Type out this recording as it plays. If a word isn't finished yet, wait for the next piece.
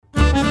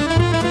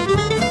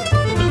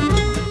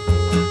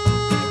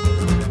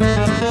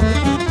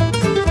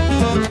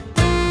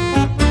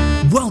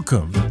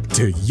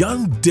to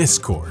Young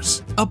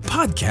Discourse, a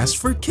podcast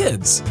for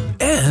kids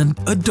and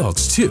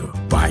adults too,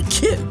 by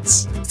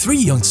kids. Three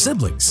young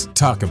siblings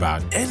talk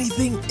about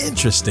anything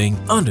interesting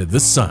under the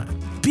sun.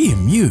 Be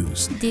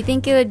amused. Do you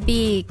think it would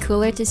be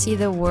cooler to see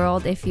the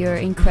world if you're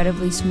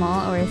incredibly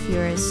small or if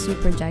you're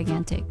super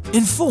gigantic?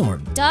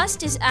 Informed.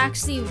 Dust is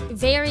actually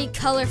very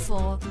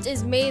colorful.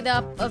 It's made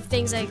up of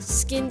things like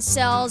skin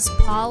cells,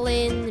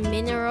 pollen,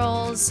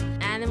 minerals,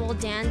 animal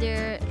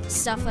dander,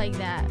 stuff like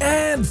that.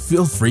 And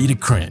feel free to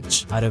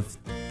cringe. Out of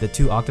the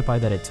 2 octopi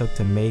that it took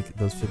to make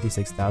those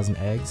 56,000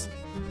 eggs,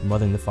 the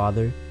mother and the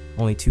father,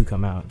 only 2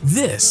 come out.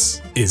 This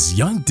is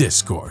Young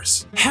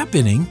Discourse,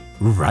 happening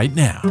right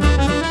now.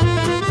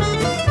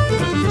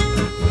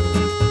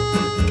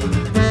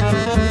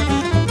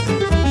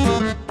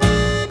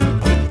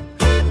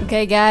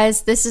 Okay,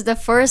 guys, this is the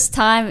first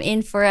time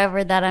in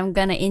forever that I'm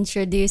gonna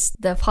introduce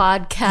the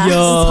podcast.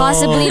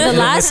 Possibly the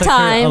last It took her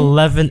time.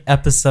 11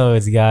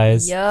 episodes,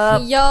 guys.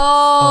 Yup. Yo,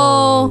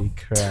 Holy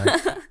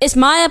crap. it's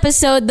my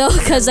episode though,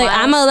 because like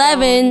I'm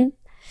 11.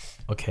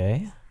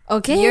 Okay.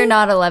 Okay, You're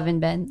not 11,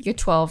 Ben. You're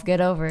 12.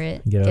 Get over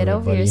it. Get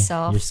over buddy.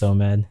 yourself. You're so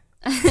mad.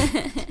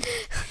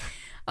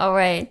 All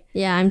right.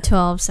 Yeah, I'm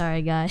 12.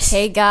 Sorry, guys.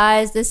 Hey,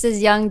 guys, this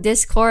is Young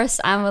Discourse.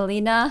 I'm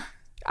Alina.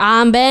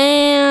 I'm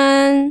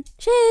Ben.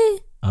 Shee.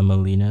 I'm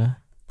Alina.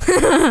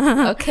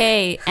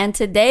 Okay, and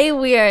today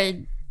we are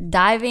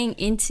diving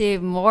into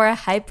more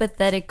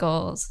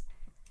hypotheticals.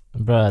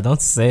 Bruh,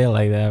 don't say it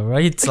like that. What are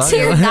you talking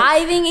We're about?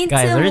 diving into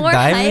Guys, we're more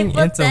diving into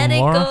more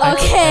hypotheticals.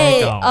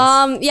 Okay.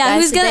 Hypotheticals. Yeah.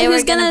 Guys, Who's today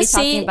we're gonna be say?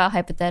 talking about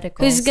hypotheticals?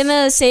 Who's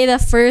gonna say the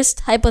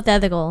first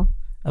hypothetical?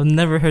 I've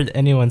never heard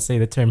anyone say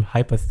the term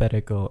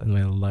hypothetical in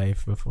my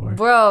life before.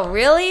 Bro,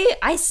 really?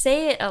 I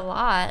say it a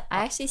lot.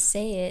 I actually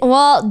say it.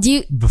 Well, do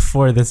you?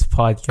 Before this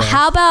podcast.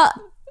 How about?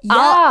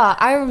 Yeah,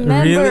 I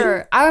remember.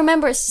 Really? I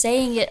remember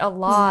saying it a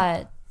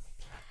lot.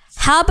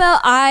 How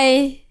about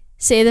I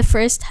say the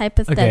first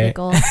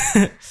hypothetical?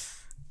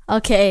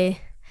 Okay.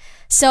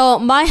 So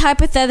my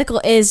hypothetical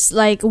is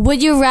like,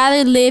 would you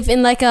rather live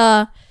in like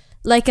a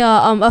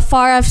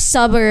far off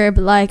suburb,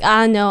 like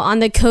I don't know, on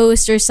the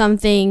coast or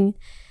something,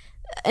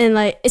 and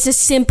like it's a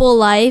simple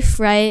life,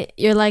 right?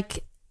 You're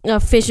like a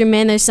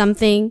fisherman or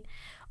something,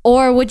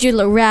 or would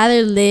you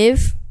rather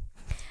live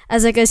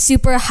as like a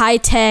super high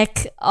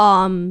tech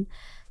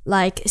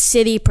like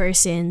city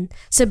person?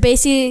 So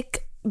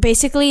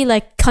basically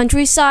like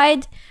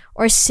countryside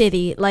or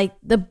city, like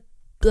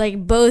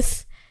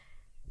both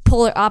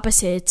polar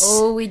opposites.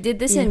 Oh, we did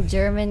this in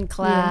German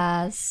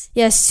class.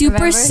 Yeah, super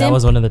Remember? That simple.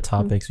 was one of the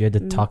topics. We had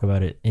to talk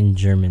about it in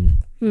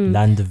German.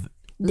 Land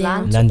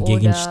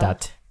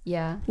Landgegenstadt.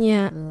 Yeah.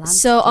 Yeah.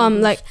 So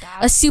like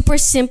a super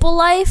simple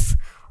life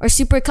or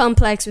super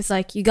complex with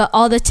like you got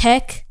all the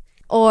tech,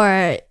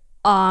 or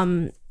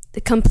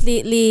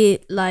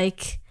completely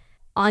like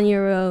on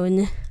your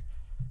own.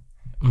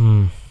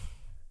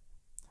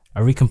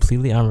 Are we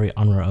completely on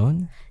our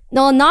own?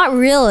 No, not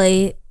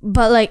really,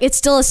 but like it's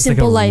still a It's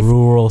simple like a life.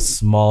 rural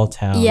small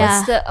town. Yeah.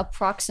 What's the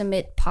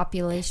approximate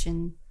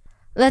population?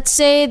 Let's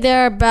say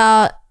there are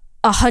about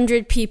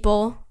 100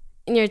 people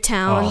in your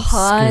town. Oh,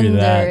 screw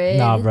that. 100.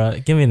 Nah, bro.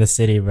 Give me the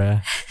city, bro.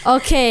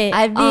 Okay.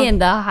 I'd be in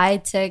the high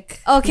tech.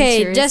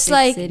 Okay, just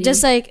like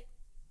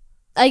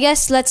I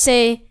guess let's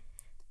say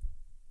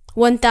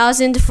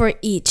 1,000 for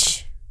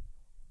each.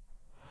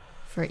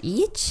 For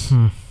each?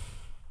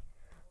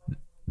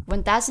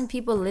 1,000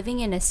 people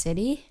living in a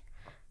city?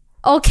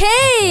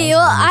 Okay.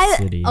 Well,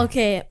 city.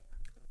 okay.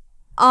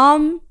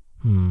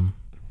 In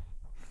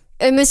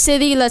the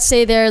city, let's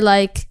say there are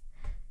like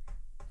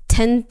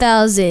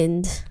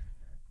 10,000.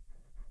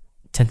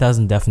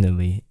 10,000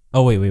 definitely.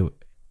 Oh, wait. What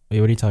are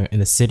you talking? In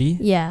the city?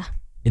 Yeah.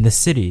 In the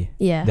city?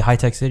 Yeah. The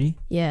high-tech city?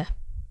 Yeah.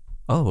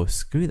 Oh,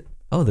 screw that.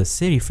 Oh, the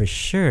city for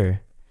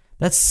sure.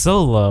 That's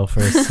so low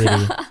for a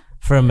city.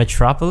 For a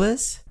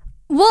metropolis?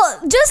 Well,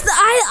 just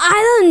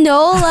I don't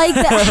know like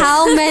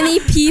how many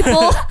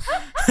people.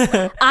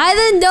 I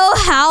don't know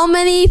how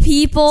many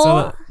people.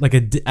 So, like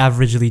a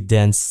averagely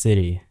dense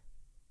city.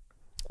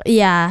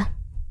 Yeah.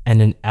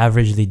 And an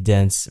averagely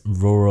dense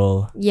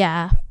rural.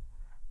 Yeah.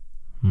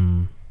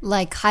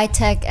 Like high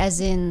tech as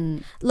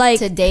in Like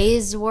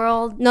today's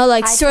world? no,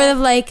 like high sort tech? of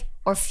like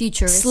Or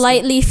futuristic?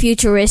 slightly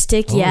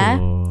futuristic. Yeah.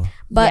 Oh.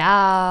 But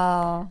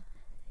yeah.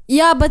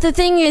 yeah, but the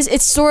thing is,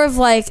 it's sort of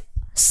like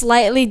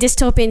slightly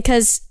dystopian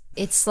because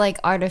It's like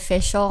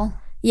artificial.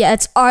 yeah,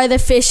 it's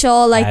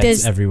artificial. Like Ads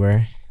there's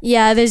everywhere.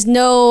 there's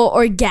no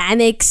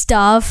organic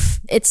stuff.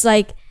 It's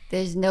like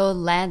There's no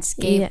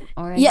landscape yeah,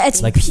 or yeah,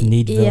 it's Like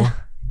Sneedville.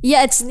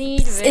 yeah, it's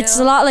it's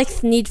a lot like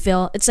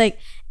Sneedville. It's like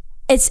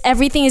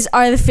everything is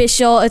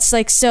artificial. It's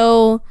like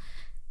so,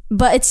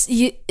 but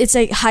it's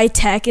like high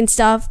tech and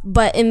stuff.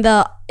 But in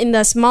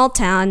the small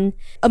town,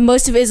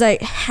 most of it is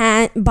like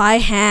by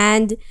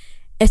hand.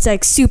 It's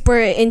like super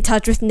in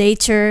touch with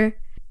nature.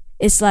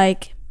 It's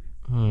like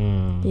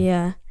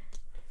yeah,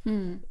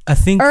 I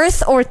think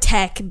Earth or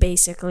tech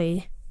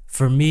basically.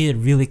 for me, it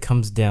really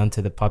comes down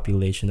to the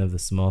population of the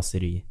small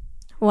city.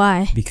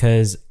 Why?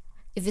 Because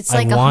If it's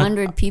like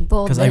 100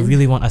 people, Because I then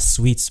really want a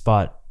sweet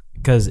spot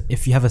because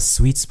if you have a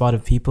sweet spot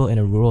of people in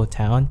a rural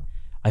town,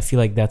 I feel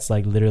like that's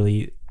like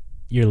literally,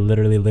 you're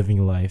literally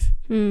living life.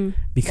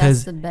 Because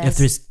That's the best. if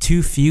there's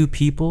too few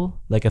people,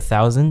 like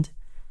 1,000,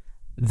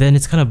 then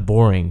it's kind of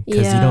boring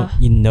because Yeah.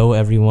 you know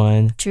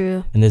everyone,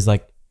 True. and there's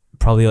like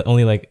probably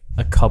only like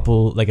a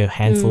couple, like a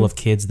handful of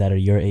kids that are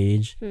your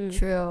age,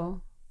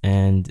 True.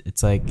 and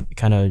it's like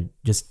kind of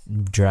just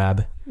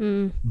drab.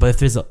 But if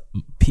there's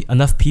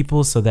enough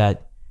people so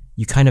that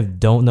you kind of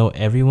don't know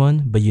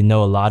everyone, but you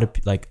know a lot of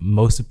like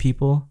most of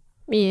people,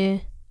 Yeah.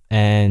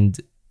 and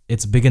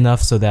it's big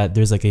enough so that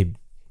there's like a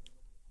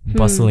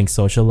bustling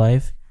social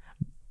life,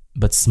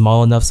 but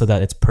small enough so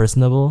that it's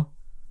personable,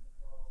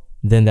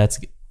 then that's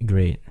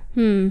great.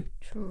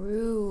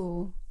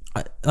 True.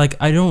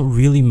 I don't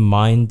really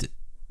mind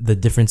the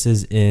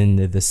differences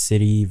in the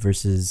city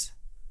versus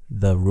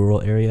the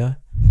rural area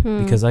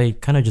because I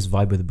kind of just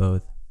vibe with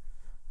both.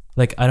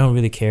 Like I don't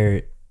really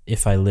care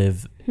if I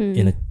live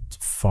in a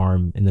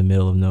farm in the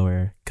middle of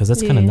nowhere because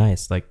that's kind of Yeah.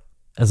 nice. Like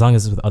as long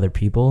as it's with other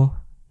people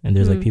and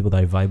there's like people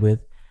that I vibe with,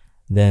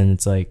 then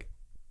it's like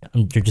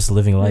you're just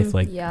living life,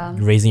 like Yeah.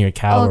 raising your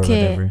cow or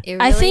Okay. whatever.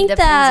 It I really think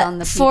depends on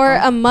the that for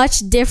people. a much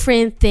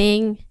different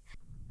thing,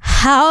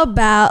 how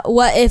about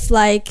what if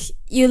like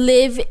you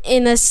live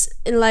in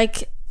in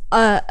like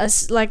a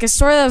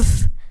sort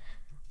of,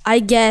 I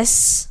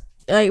guess,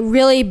 like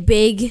really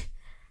big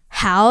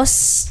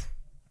house,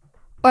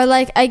 or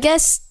like I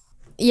guess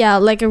yeah,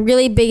 like a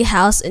really big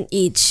house in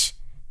each,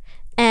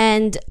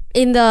 and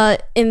in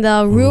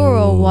the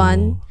rural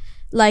one,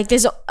 like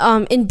there's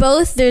in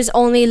both there's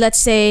only,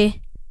 let's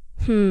say,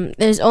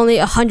 there's only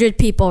 100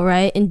 people,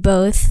 right, in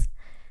both.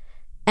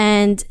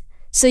 And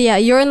so yeah,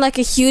 you're in like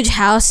a huge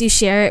house, you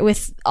share it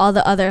with all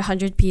the other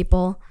 100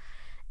 people,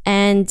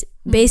 and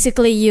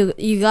basically you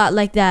got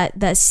like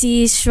that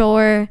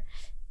seashore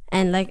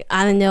and like,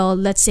 I don't know,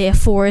 let's say a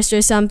forest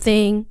or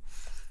something,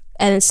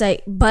 and it's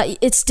like, but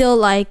it's still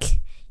like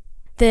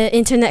the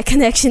internet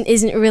connection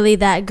isn't really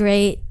that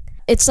great.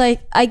 It's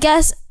like, I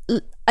guess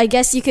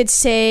you could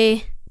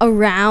say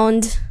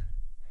around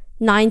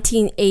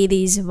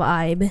 1980s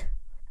vibe,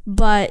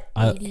 but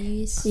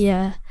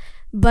yeah,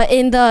 but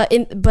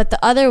but the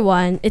other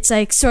one, it's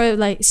like sort of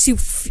like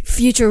super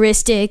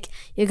futuristic.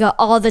 You got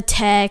all the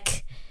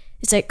tech.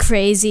 It's like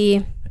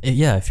crazy.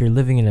 Yeah, if you're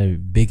living in a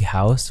big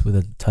house with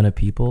a ton of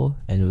people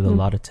and with a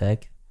lot of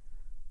tech,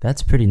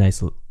 that's pretty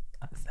nice.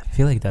 I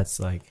feel like that's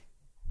like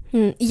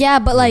Yeah,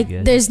 but like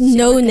good. there's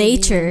no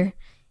nature.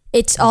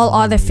 It's all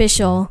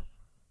artificial.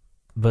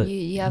 but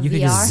You have you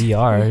could just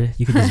VR? ZR.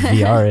 You could just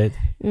VR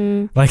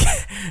it. Like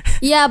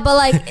Yeah, but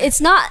like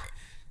it's not.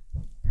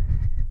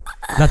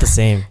 not the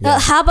same. Yeah.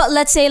 How about,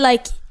 let's say,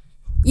 like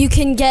you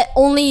can get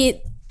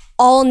only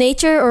all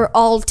nature or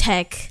all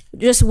tech,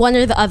 just one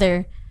or the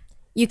other.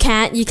 You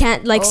can't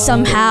like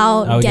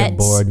somehow I would get get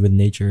bored with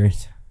nature.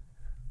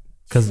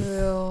 Because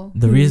True.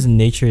 the reason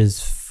nature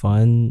is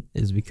fun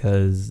is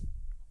because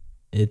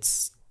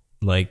it's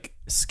like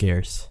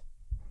scarce.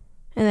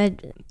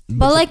 And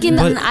but like in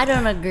But- I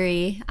don't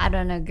agree. I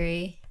don't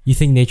agree. You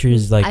think nature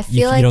is like I you, feel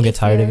you like don't get if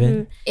tired of you're-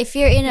 it? If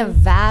you're in a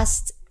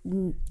vast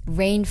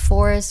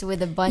rainforest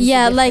with a bunch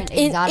yeah, of like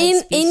different exotic in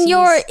species,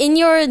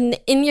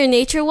 your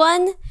nature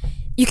one,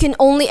 you can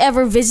only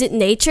ever visit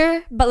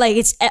nature, but like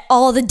it's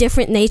all the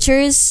different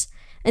natures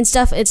and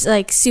stuff. It's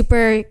like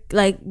super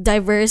like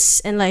diverse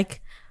and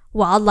like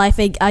wildlife,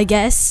 I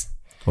guess.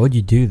 What would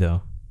you do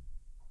though?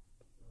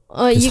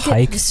 Just You could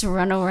hike? just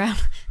run around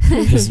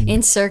Just-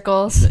 in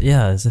circles.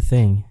 Yeah, it's a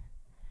thing.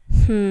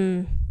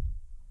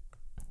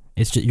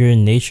 It's just, you're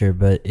in nature,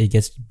 but it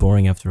gets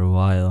boring after a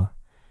while.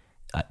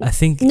 I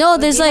think no,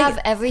 there's you like have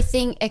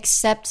everything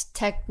except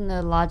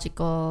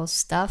technological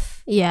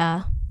stuff.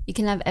 yeah. You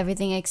can have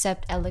everything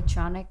except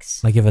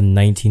electronics. like you have a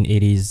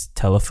 1980s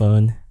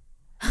telephone.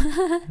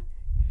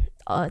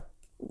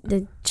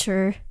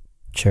 Sure.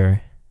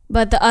 Sure.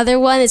 But the other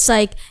one, it's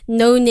like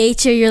no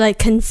nature. You're like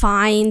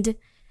confined.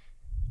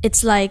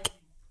 It's like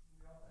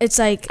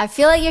I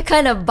feel like you're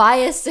kind of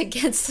biased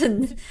against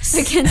technology.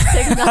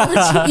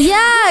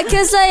 yeah,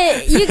 because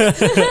like you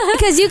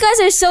guys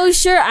are so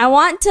sure. I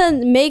want to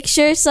make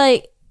sure it's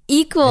like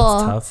equal.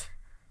 It's tough.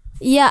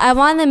 Yeah, I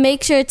want to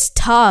make sure it's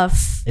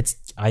tough.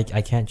 I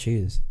can't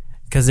choose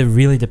because it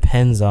really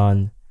depends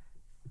on.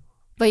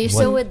 But you're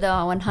still with the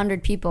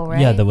 100 people, right?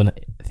 Yeah,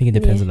 I think it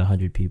depends on the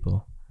 100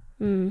 people.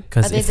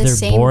 Because Are they if the they're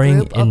same boring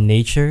group of- in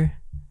nature,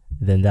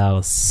 then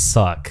that'll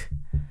suck.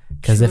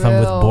 Because if I'm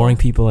with True. boring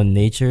people in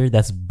nature,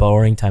 that's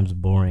boring times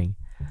boring.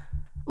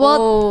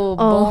 Well,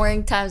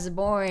 boring times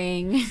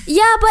boring.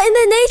 yeah, but in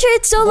the nature,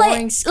 it's so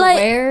Boring like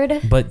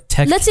squared. But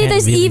tech let's say can't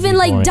there's really even be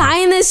like boring.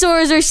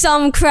 dinosaurs or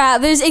some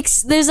crap. There's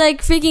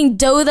like freaking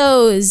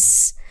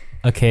dodos.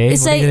 Okay,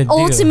 It's what are you like gonna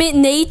do? ultimate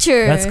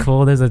nature. That's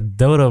cool. There's a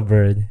dodo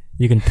bird.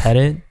 You can pet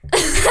it.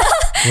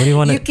 What do you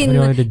want You What do you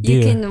want me to can do?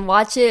 you can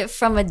watch it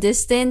from a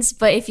distance,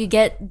 but if you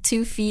get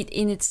 2 feet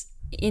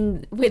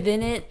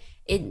within it,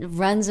 it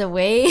runs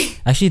away.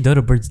 Actually,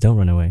 dodo birds don't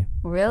run away.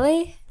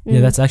 Really? Yeah,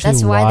 that's actually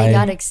That's why they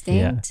got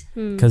extinct?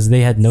 Because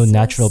they had no So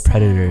natural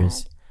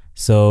predators.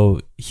 So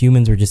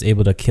humans were just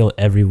able to kill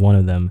every one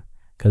of them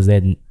because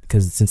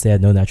since they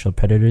had no natural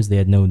predators, they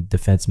had no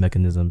defense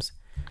mechanisms.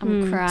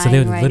 I'm crying. So they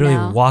would right literally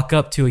now. walk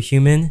up to a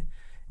human,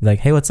 like,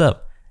 "Hey, what's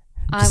up?"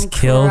 I'm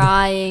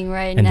crying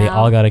right and now. they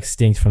all got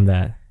extinct from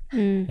that.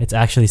 It's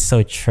actually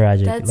so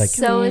tragic. That's like,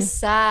 so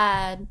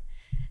sad.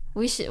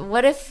 We should.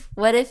 What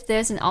if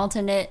there's an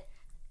alternate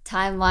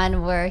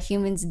timeline where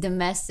humans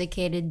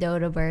domesticated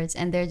dodo birds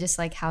and they're just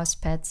like house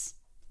pets,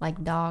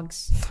 like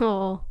dogs?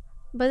 Oh,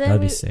 but That'd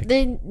be then sick.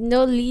 they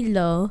no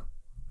Lilo.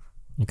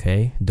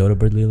 okay, dodo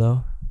bird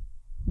Lilo.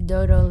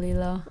 Dodo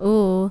Lilo.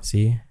 Ooh.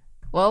 See,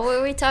 What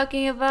were we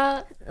talking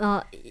about?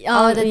 Oh, The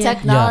yeah.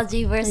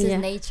 technology versus Yeah.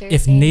 nature.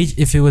 if thing.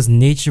 if it was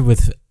nature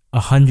with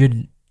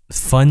 100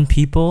 fun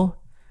people,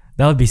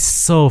 that would be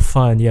so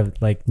fun. You have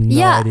like no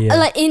Yeah, idea.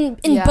 like in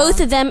Yeah.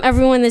 both of them,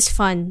 everyone is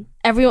fun.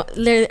 Everyone,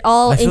 they're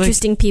all I feel like-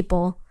 interesting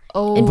people.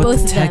 Oh, in but both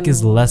the of tech them.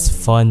 is less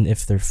fun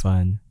if they're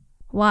fun.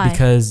 Why?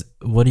 Because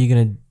what are you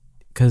gonna?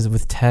 Because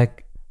with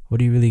tech, what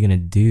are you really gonna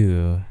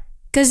do?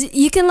 Because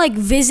you can like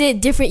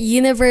visit different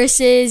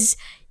universes.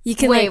 You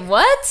can wait, like.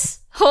 what?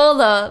 Hold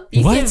up.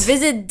 You can What?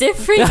 visit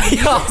different. Give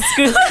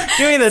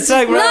me the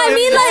tech, bro. No, I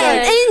mean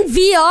like in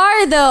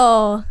VR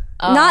though,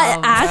 not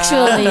Oh,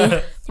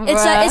 actually.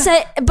 It's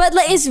like, but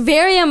like it's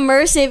very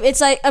immersive. It's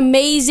like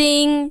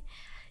amazing.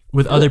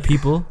 with other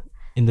people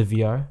in the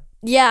VR.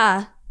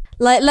 Yeah.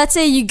 Like let's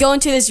say you go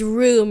into this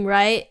room,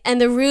 right? And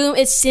the room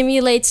it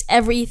simulates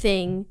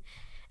everything.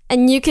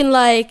 And you can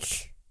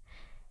like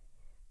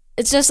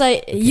it's just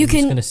like you You're just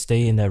can gonna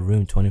stay in that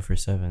room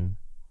 24/7.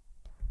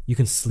 You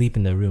can sleep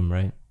in the room,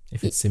 right?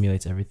 If it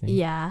simulates everything.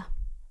 yeah.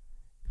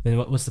 Then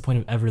what's the point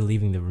of ever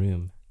leaving the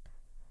room?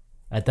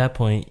 At that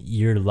point,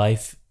 your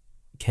life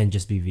can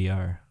just be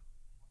VR.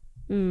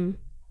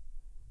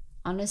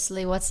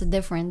 Honestly, what's the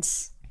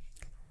difference?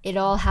 It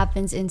all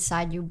happens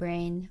inside your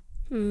brain.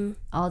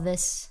 All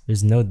this.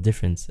 There's no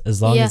difference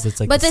as long as it's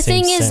like. But the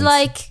same thing is sense.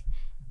 like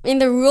in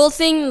the rule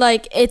thing,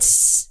 like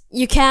it's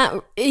you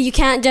can't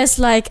just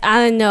like I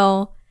don't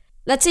know.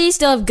 Let's say you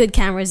still have good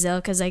cameras though,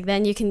 because like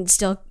then you can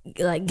still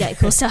like get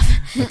cool stuff.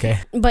 Okay.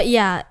 But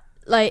yeah,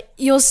 like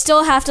you'll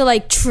still have to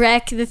like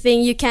trek the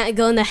thing. You can't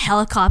go in the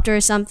helicopter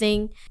or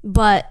something.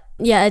 But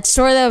yeah, it's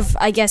sort of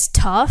I guess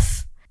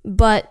tough.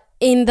 But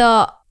in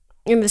the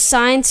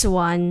science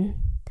one,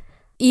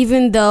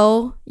 even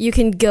though you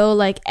can go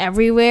like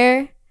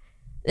everywhere,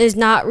 there's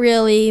not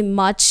really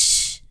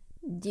much.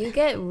 Do you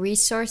get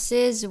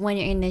resources when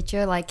you're in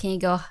nature? Like, can you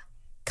go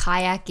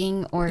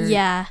kayaking or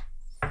Yeah.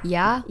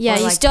 yeah? Yeah, Or,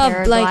 you like, still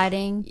have like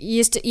paragliding?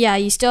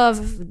 you still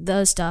have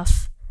those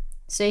stuff.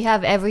 So you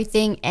have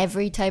everything,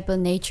 every type of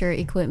nature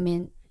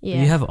equipment.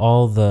 Yeah. You have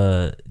all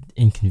the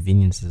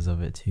inconveniences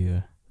of it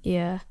too.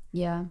 yeah.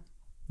 Yeah.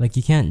 Like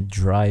you can't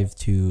drive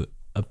to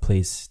a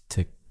place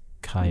to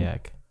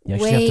kayak. You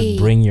actually have to Wait.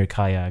 bring your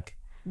kayak.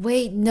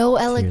 Wait, no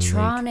lake.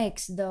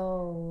 electronics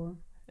though.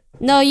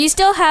 No, you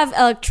still have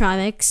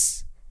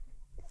electronics.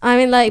 I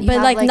mean like You but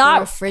have, like a not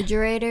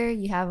refrigerator.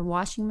 You have a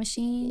washing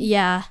machine.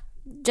 yeah.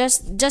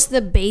 Just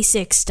the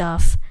basic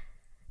stuff.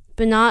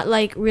 But not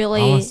like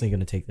really I'm honestly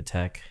gonna take the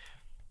tech.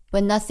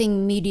 But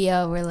nothing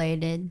media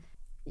related.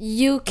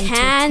 you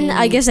can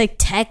I entertaining. guess like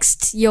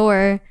text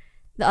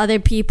the other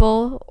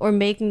people or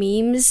make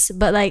memes,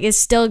 but like it's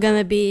still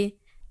gonna be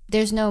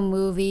There's no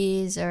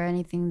movies or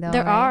anything though.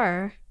 there right?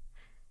 are.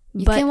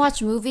 You but can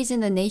watch movies in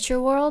the nature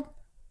world.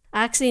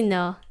 actually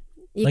no.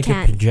 You Like a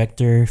can't.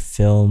 projector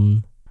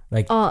film.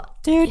 Like Oh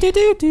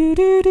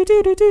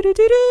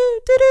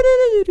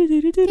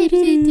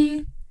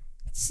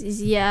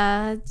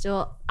yeah,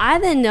 so I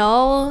don't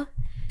know.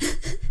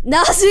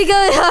 Now speaking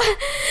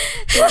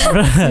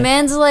of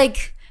Man's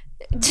like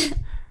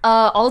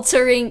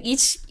altering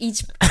each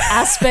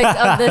aspect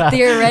of the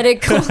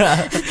theoretical.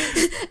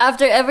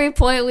 After every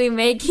point we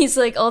make, he's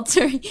like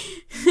altering.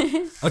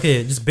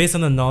 okay, just based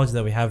on the knowledge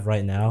that we have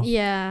right now,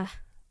 yeah.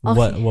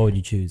 what Okay. would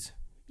you choose?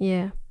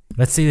 Yeah.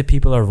 Let's say that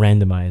people are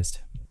randomized.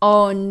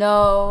 Oh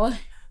no.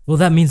 Well,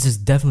 that means there's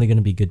definitely going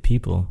to be good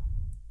people,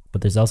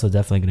 but there's also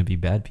definitely going to be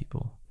bad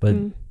people. But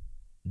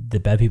the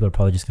bad people are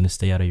probably just going to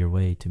stay out of your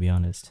way, to be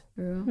honest.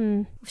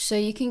 So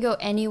you can go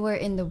anywhere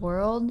in the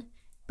world,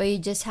 but you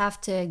just have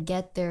to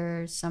get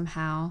there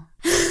somehow.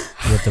 You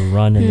have to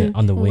run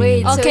on the wing.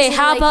 Wait, and- so Okay, is it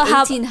how like about-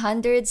 how-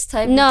 1800s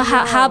type? No, of deal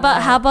how or about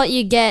what? how about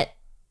you get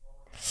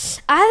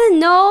I don't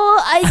know.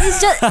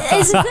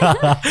 It's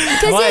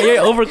Why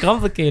you're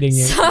overcomplicating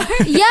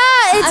it?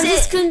 yeah, I'm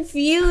just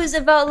confused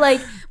about like,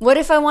 what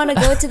if I want to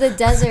go to the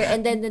desert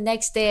and then the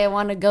next day I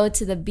want to go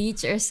to the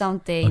beach or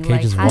something? Okay,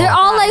 like, just how walk. does they're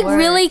all that like work?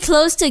 really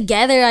close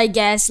together, I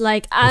guess.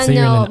 Like I Let's don't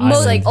say you're in know. an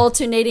Most island. like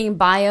alternating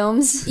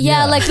biomes.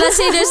 yeah, Yeah. like let's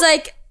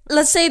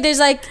say there's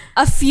like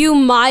a few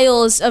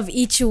miles of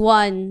each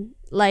one,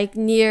 like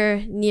near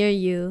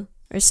you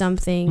or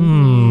something.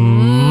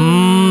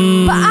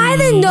 Hmm.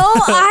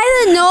 But I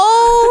don't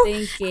know.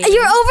 Thinking.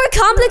 You're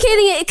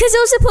overcomplicating it because it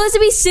was supposed to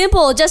be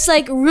simple, just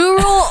like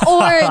rural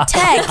or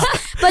tech.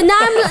 But now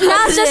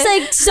it's just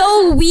like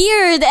so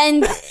weird,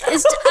 and I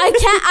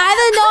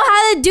don't know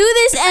how to do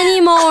this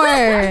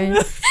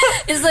anymore.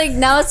 It's like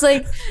now it's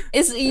like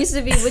it used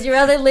to be. Would you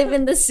rather live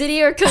in the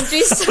city or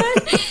countryside?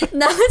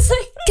 Now it's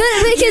like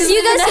Because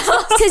you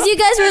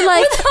guys were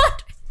like.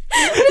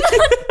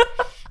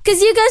 Because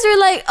you guys were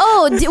like,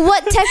 oh,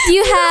 what tech do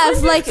you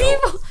have? Like,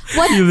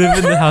 what? You live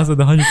in the house with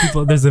 100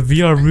 people. There's a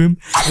VR room,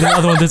 and the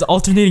other one there's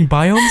alternating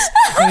biomes,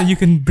 and then you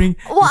can bring.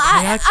 Well,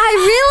 I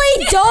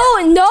really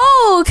don't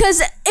know, because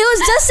it was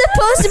just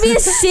supposed to be a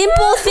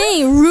simple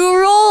thing,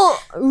 rural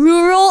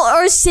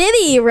or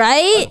city,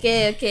 right?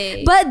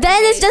 Okay. But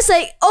then it's just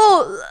like,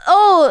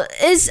 what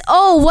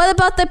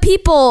about the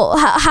people?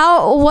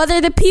 What are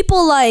the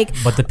people like?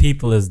 But the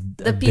people is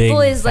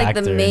like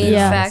the main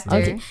factor.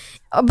 Okay.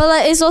 But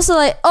like, it's also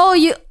like, how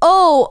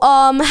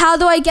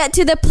do I get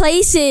to the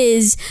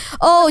places?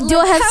 Oh, do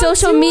I have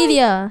social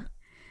media?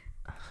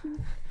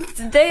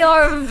 They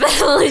are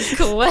valid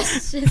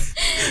questions.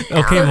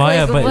 Okay,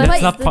 Maya, but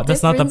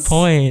that's not the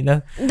point.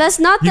 That's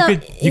not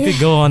you could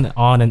go on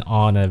and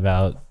on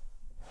about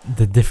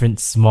the different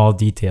small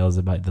details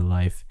about the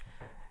life.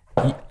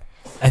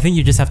 I think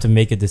you just have to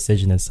make a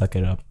decision and suck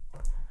it up.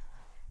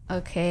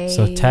 Okay.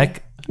 So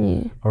tech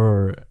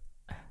or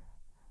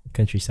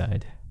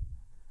countryside,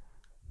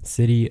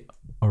 city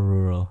or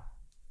rural.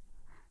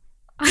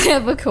 I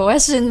have a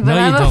question, but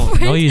No, you don't.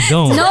 afraid. No, you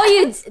don't. No,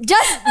 you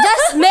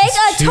just make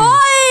a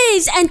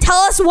choice and tell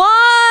us why.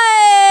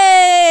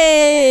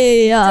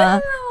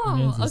 Oh,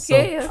 You're okay. so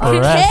Okay.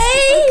 correct.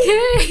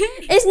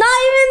 It's not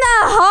even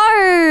that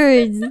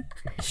hard.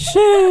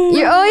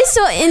 You're always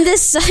so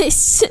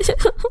indecisive.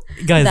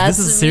 Guys, That's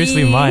this is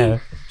seriously me. Maya.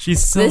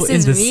 She's so This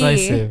is me.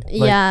 indecisive. Like,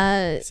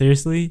 Yeah.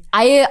 Seriously?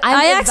 I'm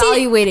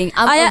actually- evaluating.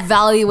 I'm I-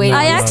 evaluating.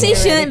 I No, actually no,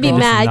 no. shouldn't be This is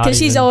mad not because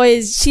she's even-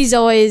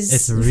 always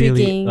It's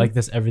really freaking. like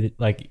this every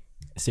like.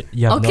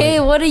 You have Okay,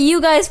 no, what are you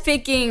guys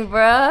picking,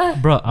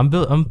 bruh? bro.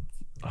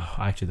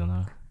 I actually don't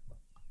know.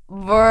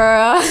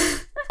 Bruh.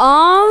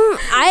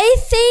 I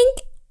think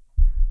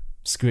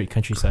Screw it,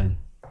 countryside.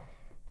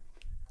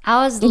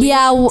 I was leaning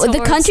the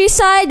towards-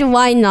 countryside.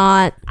 Why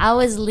not? I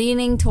was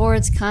leaning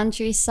towards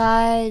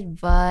countryside,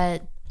 but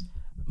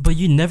But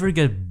you never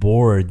get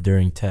bored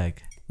during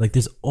tech. Like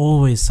there's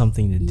always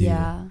something to do.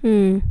 yeah.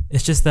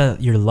 It's just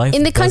that your life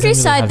In the doesn't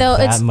countryside, really have though,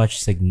 that it's- much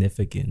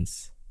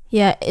significance.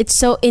 Yeah, it's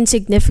so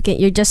insignificant.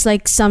 You're just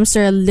like some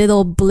sort of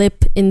little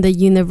blip in the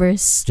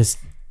universe. Just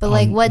But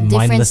like, what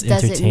mindless difference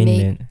does it make?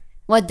 entertainment.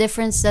 What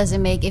difference does it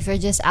make if you're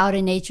just out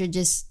in nature,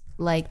 just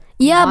like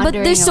Yeah, but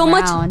wandering there's so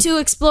around? much to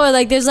explore.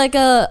 Like there's like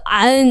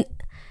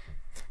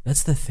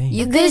That's the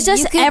thing. there's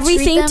just you could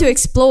everything treat to them-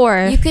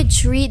 explore. You could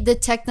treat the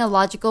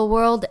technological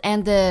world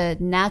and the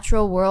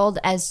natural world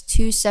as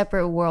two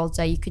separate worlds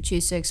that you could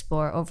choose to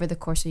explore over the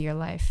course of your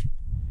life.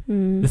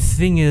 The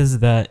thing is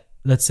that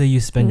let's say you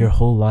spend your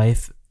whole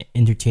life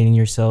entertaining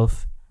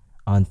yourself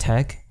on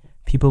tech,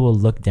 people will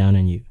look down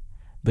on you.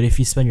 But if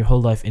you spend your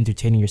whole life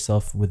entertaining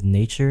yourself with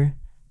nature,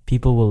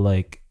 people will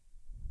like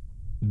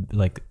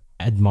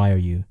admire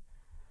you.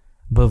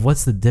 But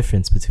what's the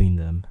difference between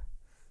them?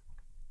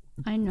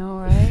 I know,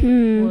 right?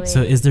 Wait.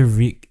 So is there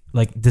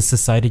does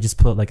society just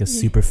put like a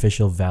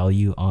superficial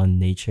value on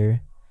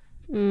nature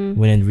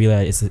when in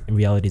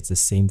reality it's the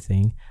same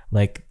thing?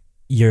 Like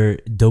your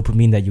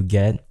dopamine that you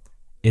get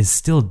is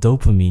still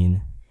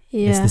dopamine.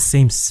 It's Yeah. the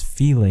same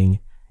feeling.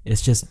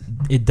 It's just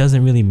it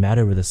doesn't really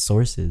matter where the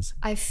source is.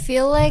 I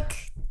feel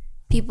like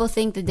people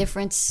think the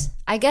difference,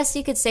 I guess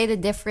you could say the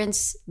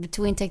difference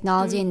between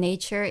technology and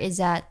nature is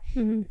that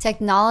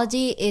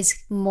technology is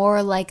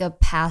more like a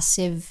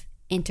passive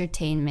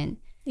entertainment.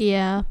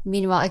 Yeah.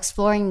 Meanwhile,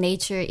 exploring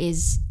nature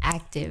is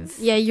active.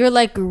 Yeah, you're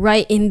like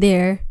right in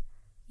there.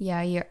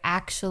 Yeah, you're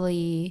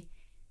actually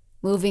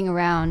moving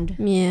around.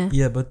 Yeah.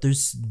 Yeah, but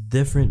there's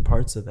different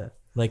parts of that.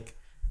 Like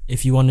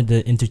if you wanted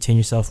to entertain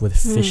yourself with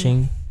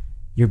fishing,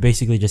 you're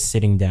basically just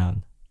sitting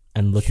down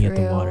and looking at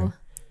the True. water.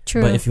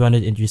 True. But if you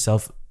wanted to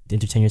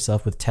entertain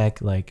yourself with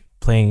tech, like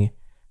playing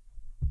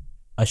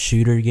a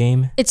shooter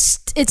game, it's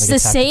like the a tactical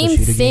same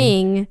shooter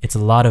thing. game, it's a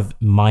lot of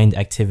mind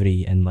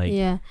activity and like.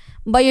 Yeah.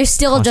 But you're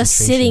still just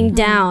sitting Concentration.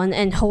 down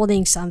and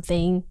holding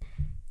something.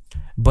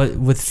 But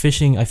with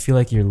fishing, I feel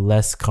like you're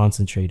less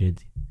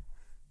concentrated.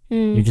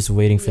 You're just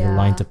waiting for the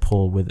line Yeah. to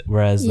pull.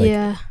 Whereas like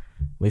Yeah.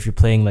 if you're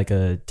playing like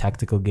a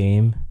tactical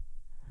game,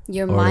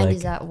 Your or mind like,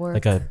 is at work.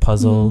 like a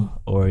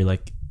puzzle or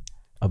like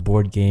a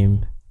board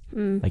game,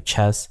 like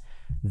chess,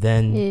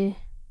 then Yeah.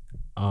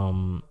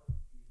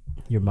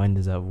 your mind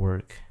is at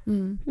work.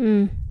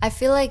 I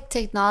feel like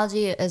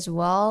technology as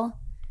well,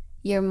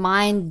 your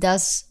mind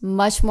does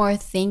much more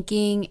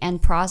thinking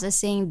and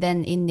processing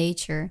than in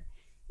nature.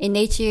 In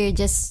nature, you're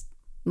just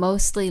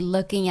mostly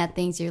looking at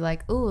things. You're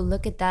like, ooh,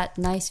 look at that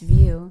nice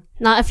view.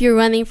 Not if you're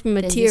running from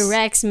a Then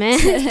T-Rex, man.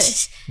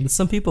 But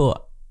some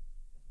people,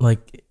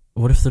 like,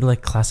 what if they're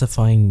like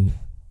classifying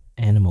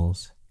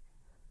animals?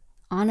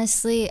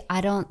 Honestly, I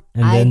don't.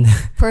 And I then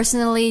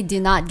personally do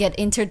not get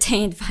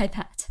entertained by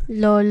that.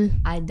 Lol.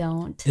 I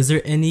don't. is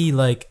there any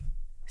like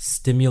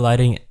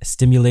stimulating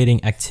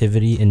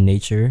activity in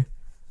nature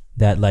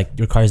that like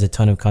requires a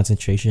ton of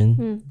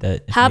concentration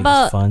that How makes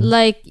about fun?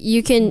 like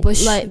you can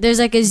Bush- like there's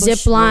like a bush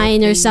zip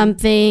line or roping.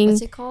 something.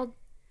 What's it called?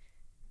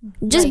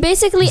 Just like-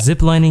 basically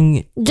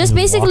Ziplining, just and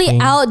basically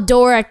walking,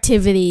 outdoor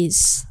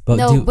activities. But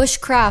No, do-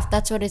 bushcraft.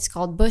 That's what it's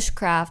called.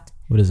 Bushcraft.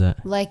 what is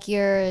that? Like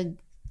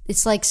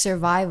it's like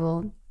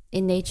survival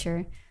in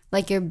nature.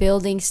 Like you're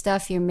building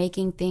stuff. You're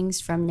making things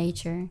from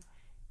nature.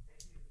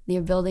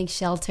 You're building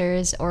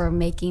shelters or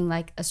making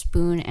like a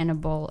spoon and a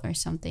bowl or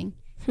something.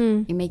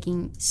 You're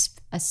making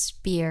a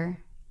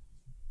spear.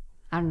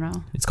 I don't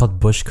know. It's called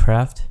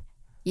bushcraft.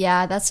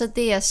 Yeah, that's what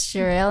the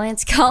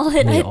Australians call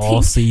it. The I think.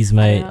 Aussies,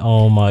 mate. know.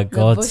 Oh my The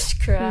god.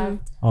 bushcraft.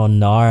 Oh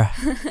nar.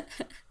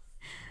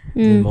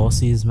 The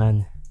Aussies,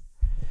 man.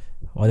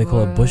 Why they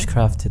call it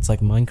bushcraft? It's like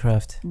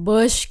Minecraft.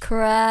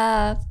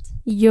 Bushcraft.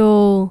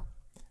 Yo.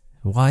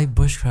 Why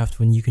bushcraft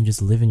when you can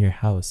just live in your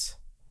house?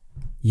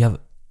 You have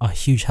a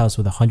huge house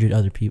with 100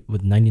 other people,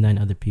 with 99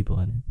 other people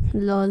in it.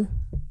 Lol.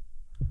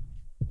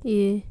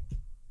 Yeah.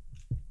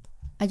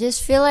 I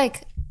just feel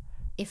like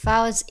if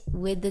I was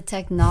with the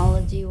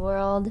technology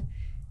world,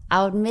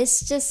 I would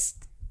miss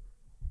just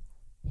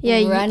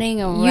Yeah,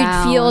 running around.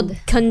 you'd feel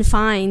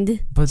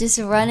confined. But Just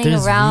running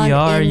there's around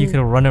VR. You in-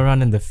 can run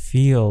around in the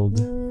field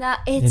No,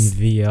 in it's.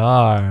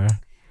 VR,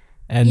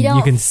 and You you,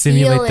 don't can feel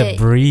simulate the it.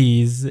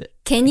 breeze.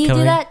 Can you do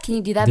coming- that? Can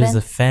you do that, There's Ben?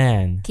 a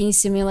fan. Can you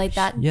simulate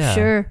that? Yeah.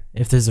 Sure.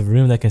 If there's a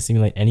room that can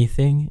simulate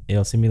anything,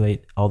 it'll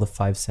simulate all the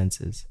five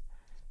senses.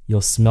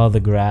 You'll smell the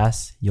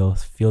grass, you'll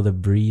feel the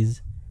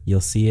breeze,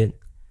 you'll see it,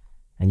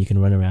 and you can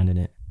run around in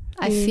it.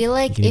 I feel You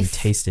like can even if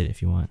taste it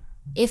if you want.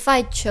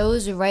 I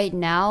chose right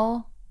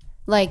now,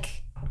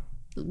 like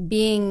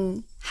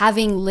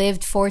having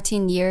lived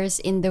 14 years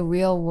in the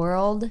real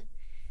world,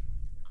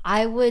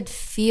 I would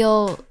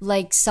feel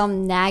like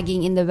some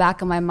nagging in the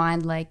back of my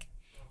mind, like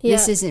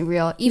this Yeah. isn't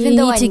real. You Even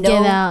though need I to know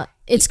get out.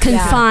 It's Yeah,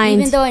 confined.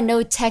 even though I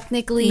know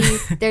technically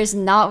there's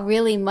not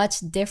really much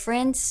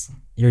difference.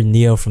 You're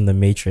Neo from the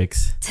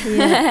Matrix.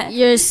 Yeah.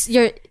 you're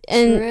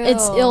and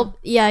True.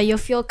 you'll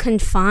feel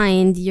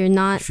confined. You're I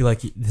not. feel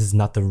like this is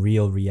not the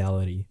real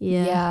reality.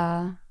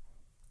 Yeah.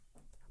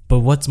 But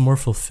what's more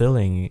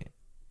fulfilling?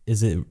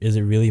 Is it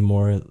really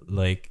more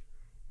like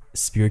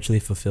spiritually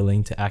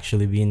fulfilling to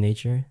actually be in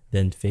nature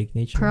than fake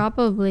nature?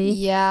 Probably.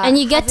 Yeah, And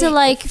you get to having-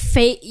 like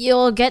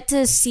you'll get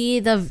to see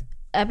the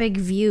epic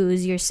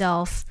views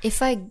yourself.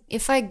 If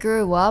I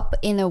grew up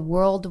in a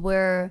world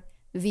where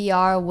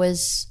VR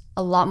was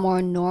a lot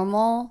more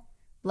normal,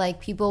 like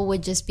people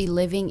would just be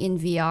living in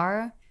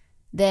VR,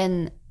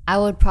 then I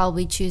would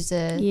probably choose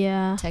the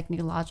Yeah.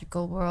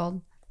 technological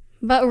world.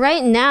 But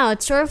right now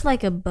it's sort of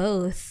like a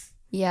both.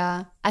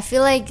 Yeah. I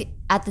feel like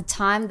at the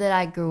time that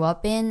I grew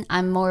up in,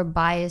 I'm more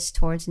biased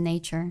towards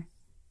nature.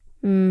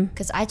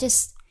 Because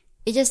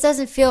it just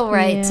doesn't feel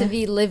right Yeah. to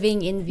be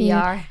living in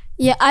VR.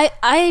 Yeah,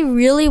 I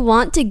really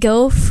want to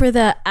go for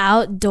the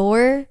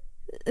outdoor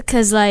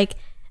because like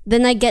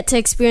then I get to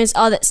experience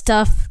all that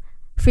stuff.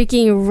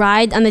 Freaking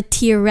ride on a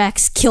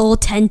T-Rex, kill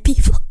 10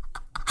 people.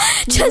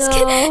 Just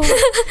kidding.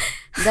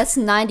 That's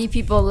 90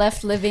 people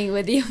left living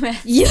with you, man.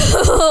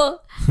 Yo.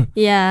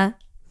 Yeah.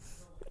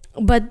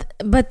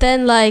 But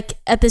then like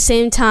at the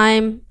same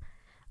time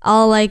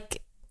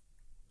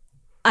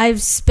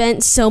I've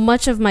spent so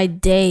much of my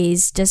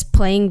days just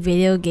playing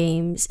video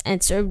games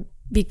and sort of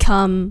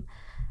become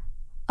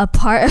a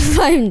part of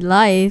my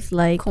life,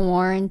 like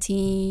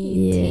Quarantine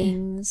Yeah.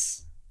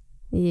 things.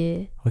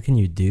 yeah. What can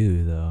you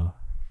do though?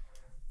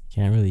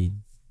 Can't really.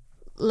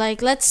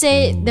 Like let's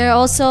say there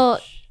are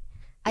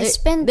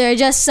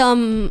just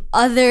some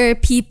other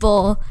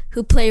people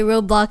who play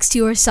Roblox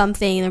too or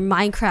something or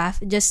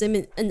Minecraft just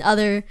in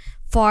another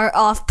far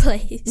off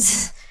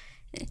place.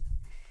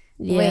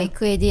 Yeah. Wait,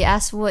 Quiddy,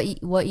 ask what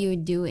you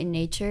would do in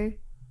nature.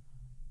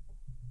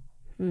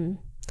 You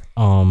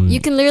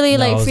can literally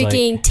No, I like was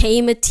freaking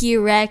tame a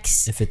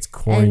T-Rex. If it's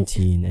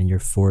quarantine and you're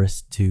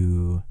forced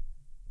to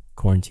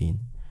quarantine,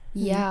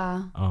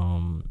 Yeah,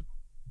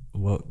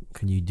 what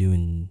could you do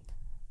in?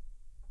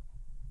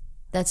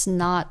 that's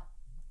not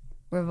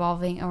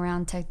revolving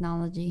around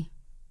technology.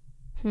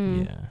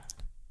 Yeah.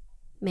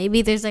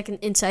 Maybe there's like an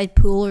inside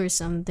pool or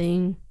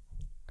something.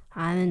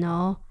 I don't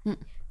know.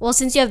 Well,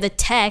 since you have the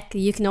tech,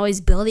 you can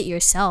always build it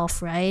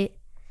yourself, right?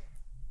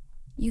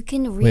 You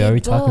can read Wait, are we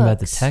books. talking about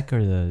the tech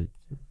or the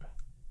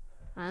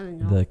I don't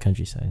know. the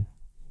countryside?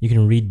 You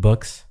can read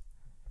books.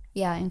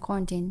 Yeah, in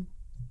quarantine.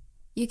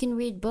 You can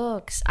read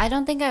books. I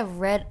don't think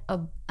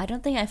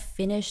I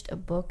finished a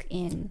book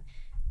in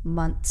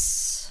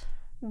months.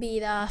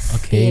 Beat off.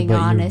 Okay, Being but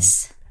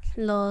honest.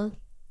 Lol.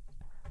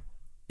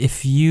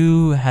 if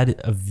you had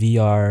a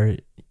VR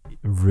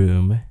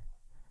room,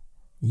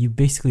 you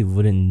basically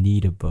wouldn't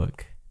need a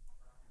book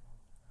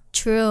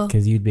True.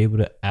 because you'd be able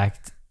to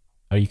act,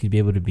 or you could be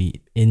able to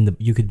be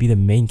you could be the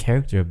main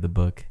character of the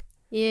book.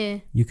 Yeah.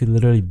 You could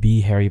literally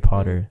be Harry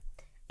Potter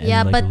and,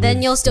 Yeah, like, but then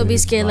live you'll still through be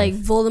his scared. Like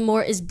life.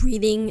 Voldemort is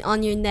breathing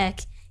on your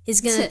neck. He's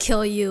gonna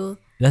kill you.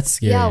 That's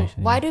scary. Yeah,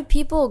 actually. why do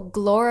people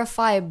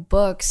glorify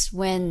books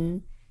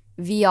when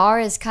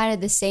VR is kind of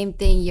the same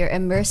thing? You're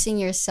immersing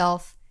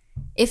yourself,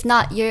 if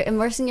not, you're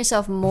immersing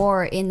yourself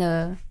more in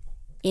a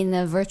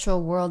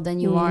virtual world than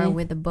you are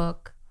with a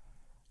book.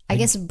 I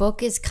guess a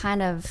book is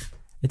kind of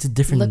It's a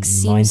different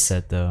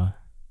mindset, though.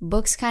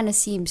 books kind of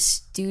seem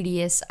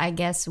studious, I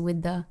guess,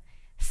 with the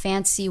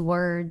fancy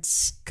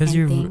words Because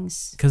and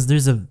things. because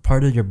there's a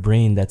part of your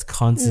brain that's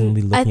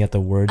constantly looking at the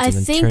words I and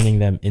then think- turning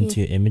them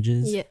into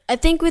images. Yeah, I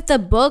think with the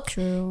book,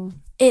 True.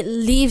 it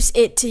leaves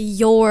it to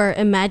your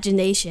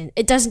imagination.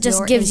 It doesn't just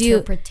Your gives you.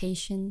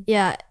 interpretation.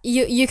 Yeah,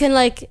 you can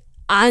like,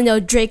 I don't know,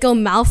 Draco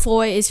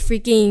Malfoy is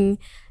freaking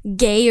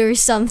gay or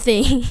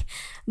something,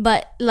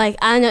 but like,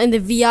 I don't know, in the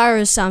VR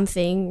or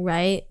something,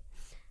 right?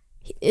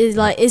 Is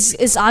like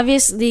it's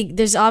obviously,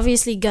 there's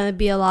obviously gonna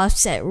be a lot of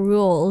set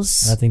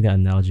rules. I think that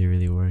analogy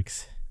really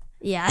works.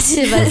 Yeah,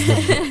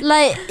 but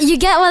like, you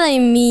get what I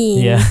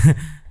mean. Yeah.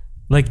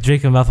 Like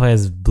Draco Malfoy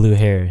has blue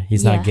hair.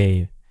 He's Yeah. not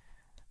gay.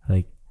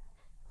 Like,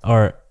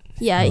 or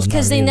Yeah, well, not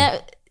because really.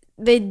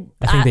 they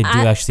I think they do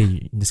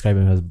actually describe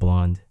him as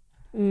blonde.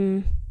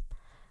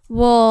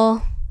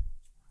 well,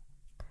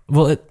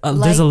 Well,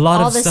 there's a Like,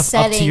 lot all of the stuff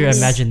up to your settings.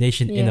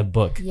 imagination in Yeah. a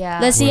book. Yeah.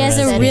 let's say he has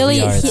a Whereas in really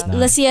VR it's not.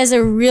 let's say he has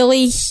a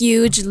really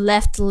huge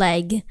left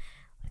leg.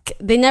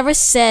 They never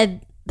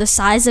said the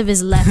size of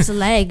his left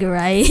leg,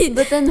 right?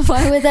 But then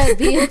why would that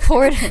be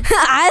important?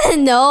 I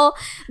don't know,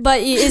 but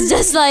it's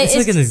just like It's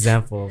like an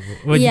example of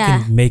what Yeah.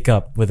 you can make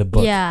up with a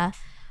book. yeah,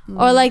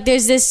 or like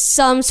there's this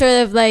some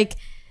sort of like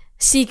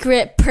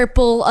secret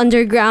purple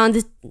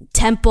underground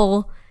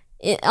temple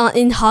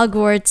in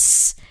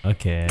Hogwarts.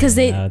 Okay. 'Cause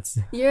they- now it's-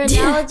 Your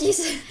analogies.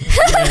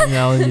 your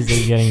analogies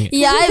are getting.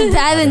 Yeah, I have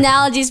bad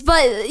analogies,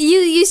 but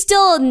you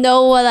still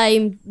know what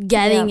I'm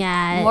getting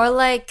at. More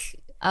like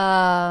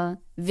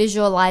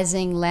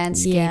visualizing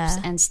landscapes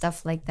Yeah. and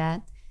stuff like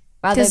that.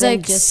 Rather Because than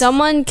like just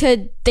someone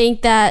could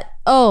think that,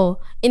 oh,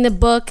 in the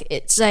book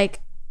it's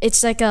like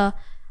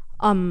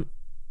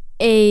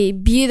a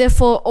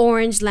beautiful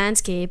orange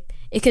landscape.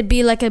 It could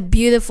be like a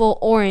beautiful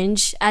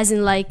orange as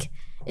in like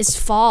it's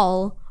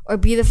fall, or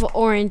beautiful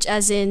orange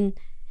as in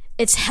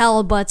it's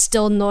hell but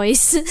still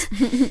noise.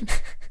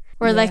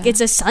 Or like it's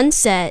a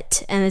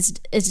sunset and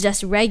it's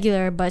just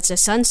regular but it's a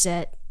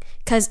sunset,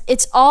 because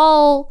it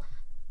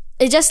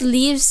just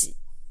leaves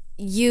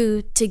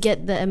you to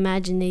get the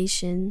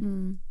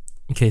imagination.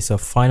 Okay, so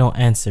final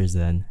answers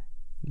then.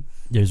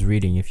 There's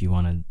reading if you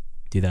want to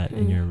do that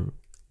in your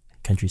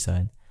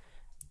countryside.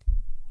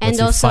 And What's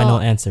your also, final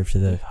answer for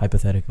the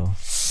hypothetical?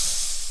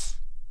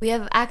 we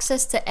have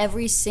access to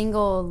every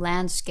single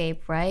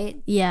landscape, right?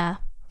 yeah,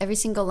 Every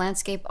single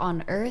landscape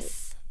on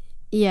Earth.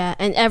 yeah,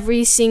 and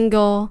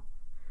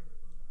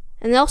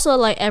also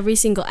like every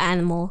single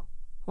animal.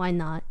 Why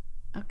not?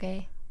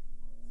 Okay.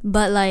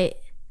 But like,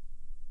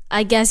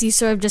 I guess you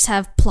sort of just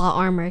have plot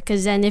armor,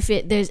 because then if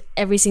there's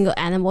every single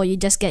animal, you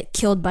just get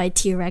killed by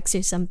T-Rex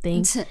or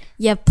something.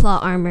 You have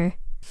plot armor.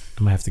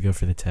 I might have to go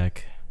for the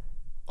tech.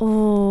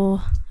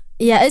 Oh,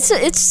 yeah,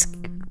 it's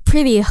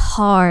pretty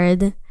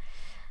hard.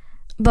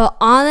 But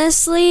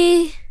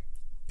honestly,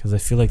 Because I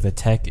feel like the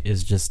tech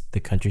is just the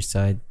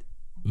countryside,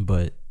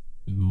 but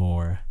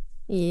more.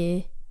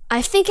 yeah,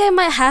 I think I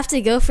might have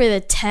to go for the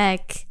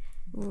tech.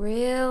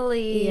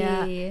 Really?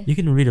 Yeah. You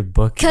can read a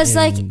book. Cause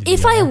like in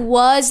if I VR.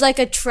 was like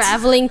a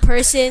traveling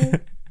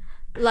person,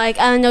 like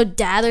I don't know,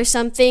 dad or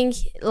something,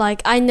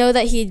 like I know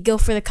that he'd go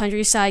for the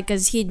countryside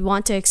because he'd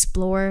want to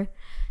explore.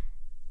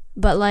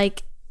 But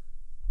like,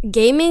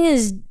 gaming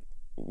is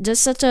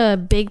just such a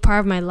big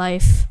part of my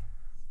life.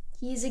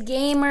 He's a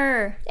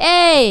gamer.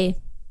 Hey,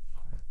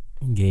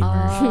 gamer.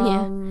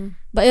 yeah.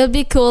 But it would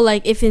be cool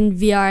like if in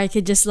VR I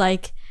could just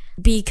like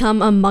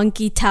become a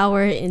monkey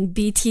tower in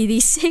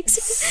BTD6.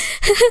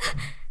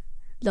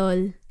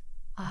 Lol.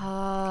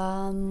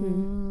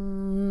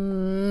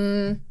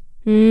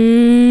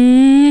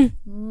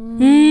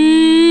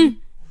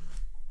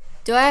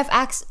 Do I have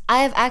access?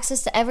 I have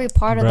access to every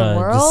part of the Bruh,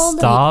 world. Just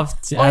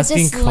stop Or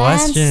asking just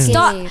questions.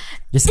 landscape?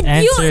 Just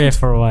answer it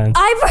for once.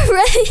 I've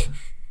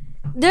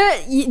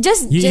already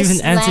just You Just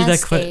even answered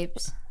that question.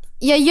 landscapes.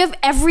 yeah, you have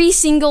every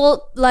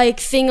single like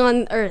thing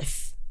on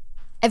Earth.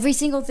 Every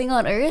single thing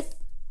on Earth.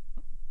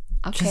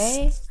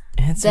 Okay.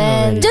 Answer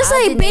Then already. Just I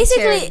like did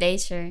basically-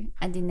 nature.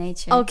 I did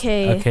nature.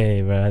 Okay.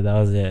 Okay, bro, that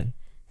was it.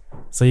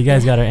 So you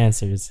guys got our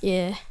answers.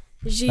 Yeah.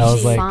 That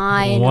was like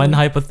Fine. one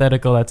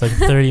hypothetical that took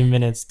 30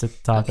 minutes to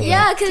talk about.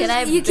 Yeah, Can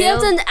I because you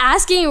kept build- on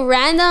asking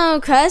random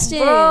questions.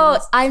 Bro,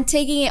 I'm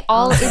taking it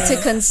all into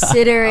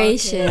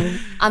consideration.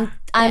 I'm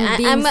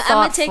being I'm thoughtful.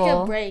 gonna take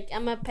a break.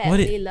 I'm a pet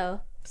What it-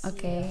 Lilo.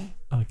 Okay.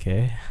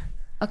 Okay.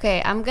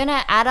 Okay, I'm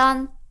gonna add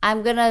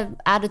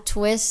a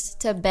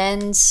twist to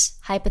Ben's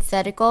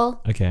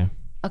hypothetical. Okay.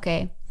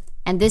 Okay.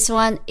 And this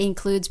one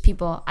includes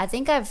people. I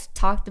think I've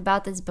talked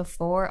about this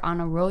before on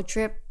a road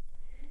trip,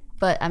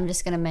 but I'm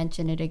just going to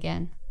mention it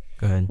again.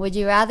 Go ahead. Would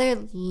you rather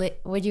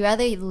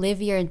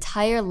live your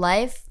entire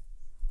life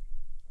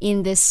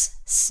in this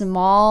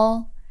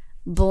small,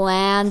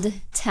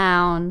 bland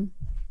town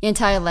your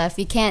entire life.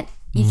 You can't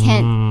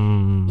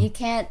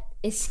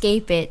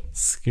escape it.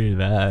 Screw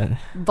that.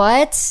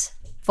 But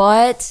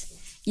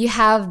you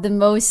have the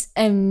most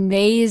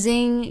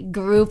amazing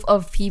group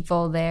of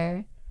people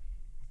there.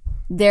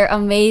 They're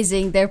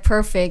amazing. They're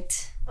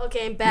perfect.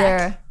 Okay, I'm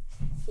back.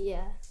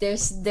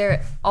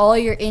 They're all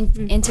your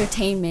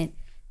entertainment.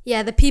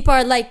 Yeah, the people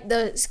are like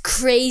the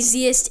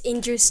craziest,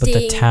 interesting. But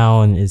the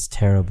town is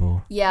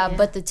terrible. Yeah,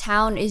 but the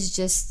town is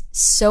just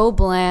so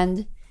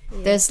bland.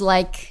 There's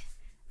like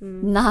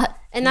not,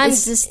 and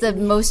it's just the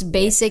most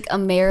basic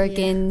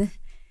American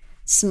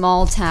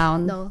small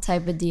town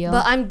type of deal.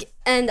 But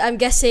I'm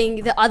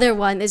guessing the other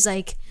one is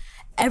like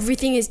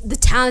the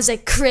town is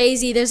like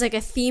crazy. There's like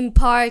a theme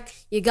park.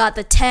 You got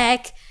the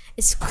tech.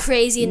 It's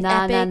crazy and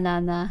epic.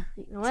 Nah.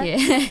 You know what?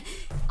 Yeah.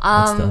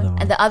 What's the other one?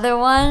 And the other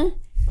one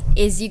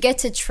is you get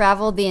to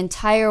travel the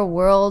entire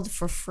world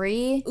for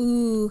free.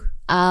 Ooh.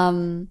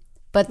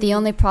 But the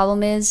only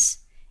problem is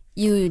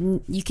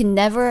you can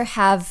never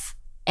have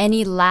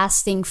any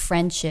lasting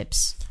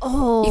friendships.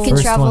 Oh. You can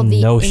First travel one,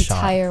 the no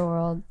entire shot.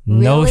 world.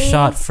 No Really?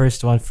 shot,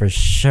 first one for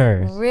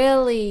sure.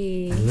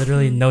 Really?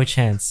 Literally no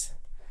chance.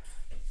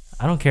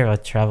 I don't care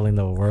about traveling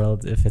the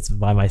world if it's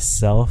by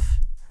myself.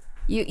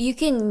 You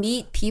can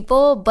meet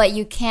people, but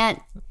you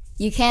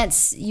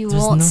There's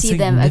won't no see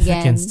them again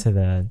significance to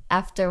that.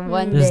 after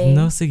one There's day.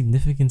 no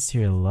significance to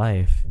your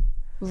life.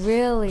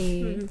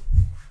 Really?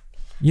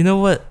 You know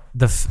what?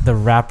 The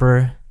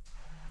rapper,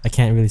 I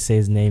can't really say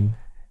his name.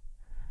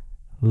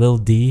 Lil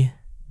D,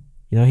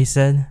 you know what he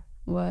said?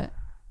 What?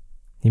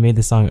 He made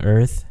the song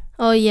Earth,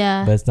 Oh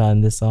yeah. but it's not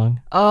in this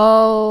song.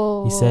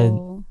 Oh. He said,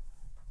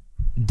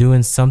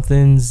 doing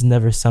something's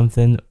never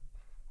something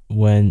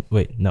when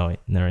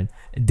never.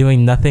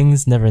 Doing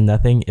nothing's never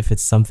nothing if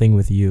it's something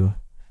with you.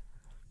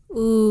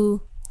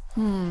 Ooh.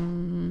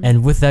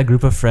 And with that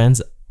group of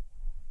friends,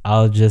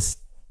 I'll just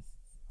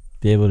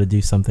be able to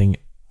do something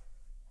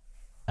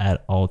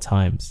at all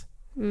times.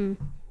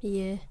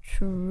 Yeah.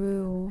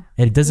 True.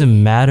 And it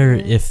doesn't matter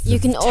if the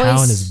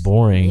town is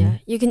boring. Yeah.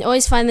 You can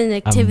always find an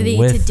activity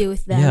to do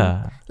with them.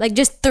 Yeah. Like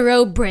just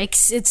throw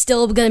bricks. It's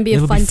still gonna be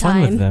It'll a fun be fun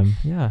time. with them.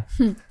 Yeah.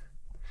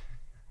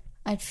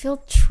 I'd feel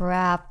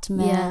trapped,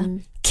 man.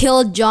 Yeah.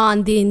 Kill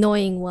John, the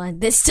annoying one.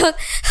 This still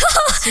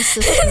It's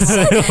just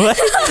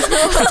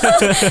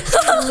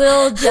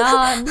Lil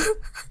John.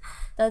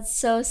 That's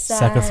so sad.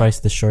 Sacrifice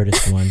the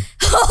shortest one.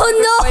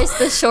 Oh no! Sacrifice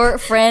the short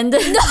friend. No!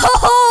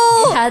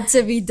 It had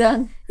to be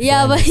done.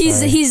 Yeah, Damn, but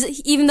sorry.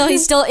 he's even though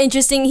he's still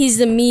interesting, he's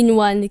the mean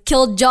one.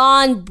 Kill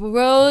John,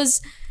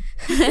 bros.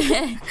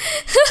 You're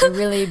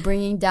really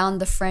bringing down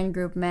the friend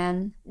group,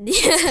 man.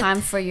 It's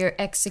time for your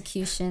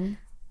execution.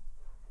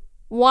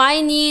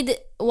 Why need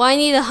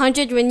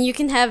 100 when you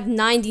can have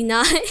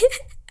 99?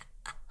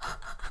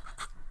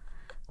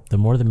 The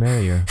more the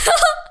merrier.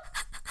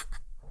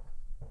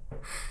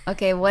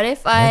 Okay, what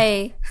if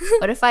I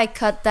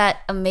cut that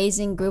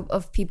amazing group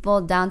of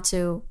people down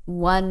to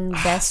one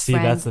best See,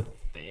 friend? that's the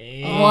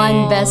thing.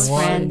 One best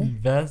friend.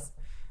 That's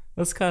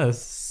kind of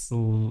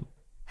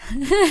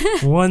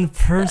one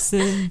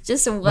person.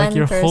 Just one Like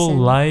your person. whole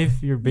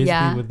life, you're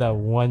basically with that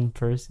one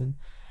person.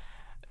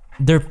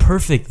 They're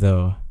perfect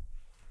though.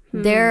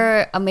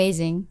 They're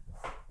amazing.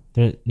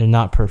 They're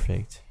not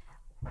perfect.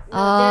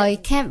 You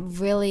can't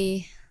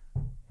really.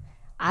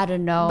 I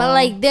don't know. But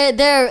like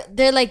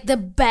they're like the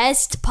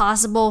best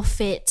possible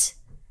fit.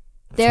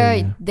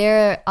 they're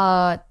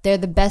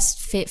the best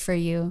fit for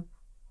you.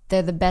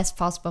 They're the best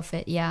possible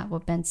fit. Yeah,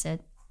 what Ben said.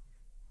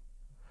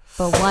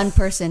 But one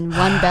person,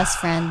 one best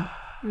friend,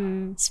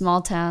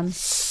 small town.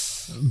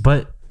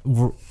 But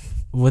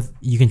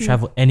you can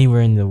travel anywhere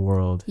in the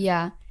world.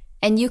 Yeah,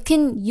 and you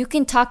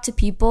can talk to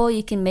people.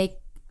 You can make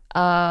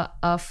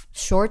a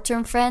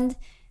short-term friend,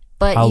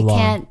 but How you long?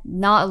 can't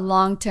not a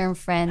long-term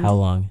friend. How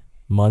long?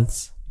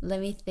 Months? Let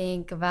me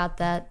think about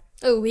that.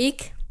 A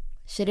week?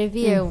 Should it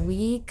be a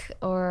week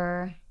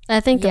or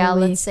I think yeah? a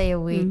week. Let's say a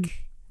week.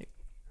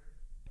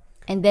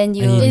 And then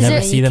you And you Is never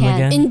it- see them can't-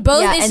 again? In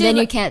both, Yeah, is and it then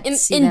you like- can't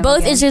see in them both,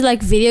 again. is it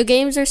like video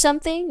games or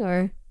something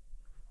or?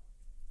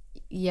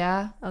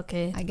 Yeah,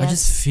 Okay. I I guess.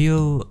 just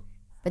feel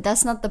But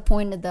that's not the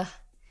point of the.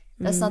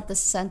 That's not the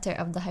center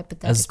of the as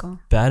hypothetical.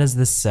 bad as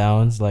this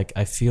sounds, like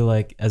I feel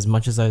like as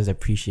much as I'd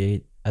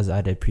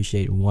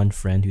appreciate one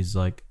friend who's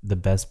like the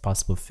best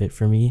possible fit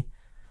for me,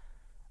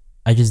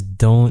 I just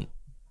don't.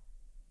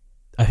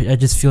 I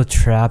just feel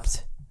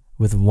trapped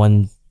with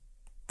one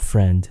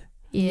friend.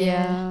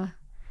 Yeah.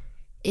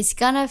 It's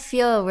gonna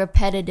feel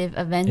repetitive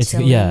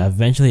eventually.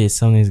 Eventually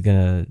something's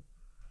gonna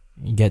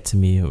get to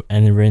me,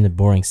 and we're in a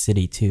boring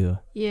city too.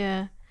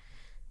 Yeah.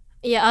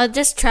 Yeah, I'll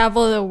just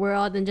travel the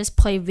world and just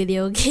play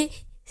video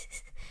games.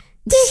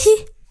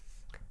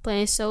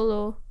 Playing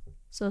solo.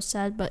 So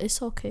sad, but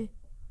it's okay.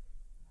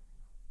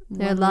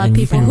 There are a lot of And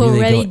you people can who really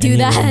already go do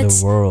anywhere in that.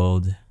 the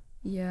world.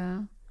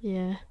 Yeah.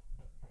 Yeah.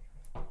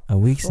 A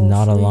week's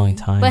not a long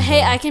time. But hey,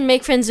 though. I can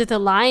make friends with a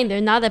lion.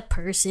 They're not a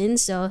person,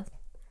 so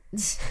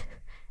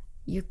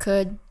You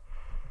could.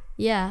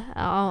 Yeah.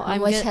 How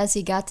much has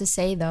he got to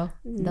say though?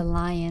 The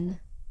lion.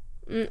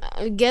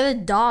 Get a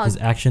dog. His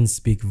actions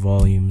speak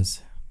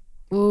volumes.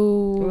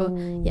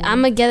 Ooh. Yeah,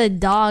 I'm gonna get a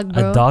dog,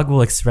 bro. A dog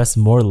will express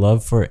more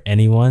love for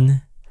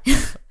anyone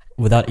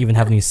without even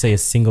having to say a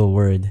single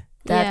word.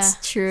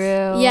 That's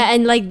true. Yeah,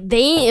 and like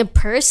they ain't a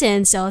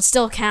person, so it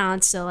still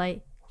counts. So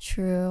like,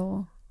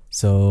 True.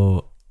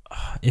 So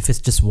if it's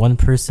just one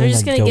person, we're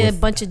just I'd gonna go get a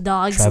with bunch of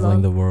dogs.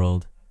 traveling the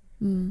world.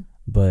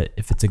 But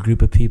if it's a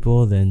group of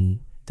people,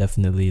 then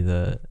definitely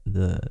the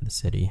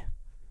city.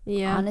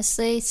 Yeah.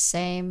 Honestly,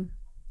 same.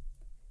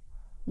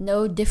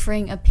 No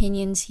differing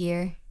opinions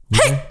here.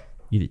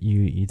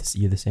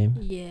 You the same?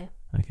 Yeah.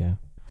 Okay.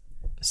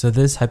 So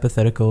this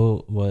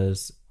hypothetical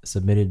was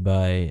submitted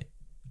by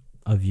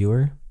a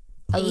viewer.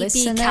 A AP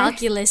listener.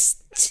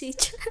 calculus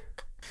teacher.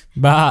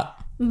 Bah.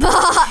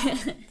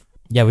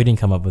 Yeah, we didn't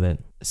come up with it.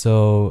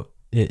 So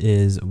it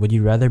is, would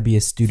you rather be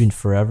a student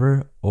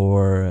forever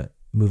or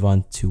move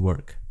on to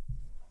work?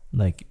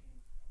 Like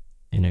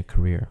in a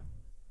career?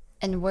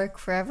 And work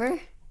forever?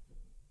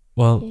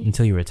 Well,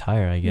 until you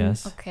retire, I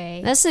guess.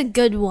 Okay. That's a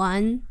good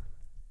one.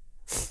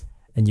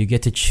 And you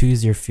get to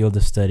choose your field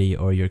of study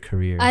or your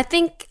career. I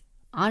think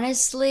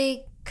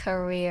Honestly,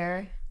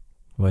 career.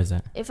 What is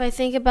that? if I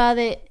think about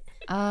it,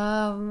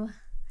 I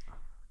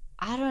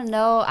don't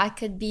know. I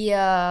could be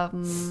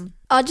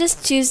I'll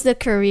just choose the I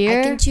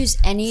career. can choose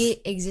any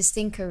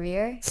existing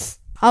career.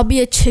 I'll be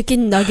a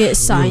chicken nugget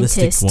scientist.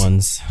 Realistic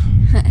ones.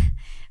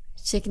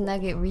 Chicken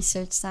nugget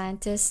research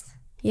scientist.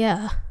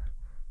 Yeah.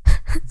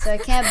 So I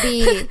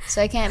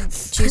can't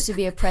choose to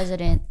be a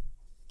president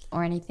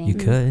or anything. You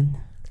could.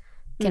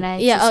 Can I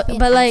Yeah, just be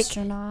but an like-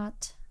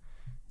 astronaut?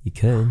 You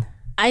could.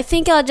 I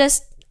think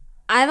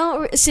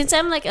since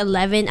I'm like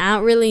 11, I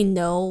don't really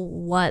know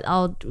what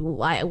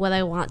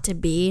I want to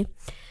be,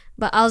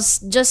 but I'll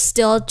just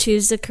still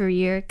choose the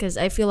career because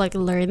I feel like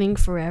learning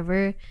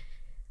forever.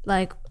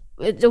 Like,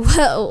 what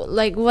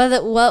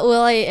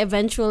will I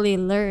eventually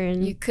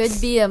learn? You could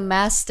be a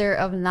master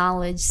of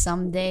knowledge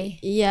someday.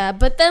 Yeah,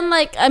 but then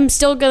like I'm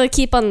still gonna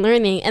keep on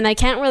learning, and I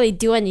can't really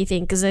do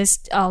anything because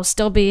I'll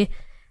still be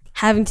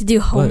having to do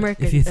homework.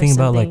 But if you or think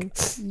about something.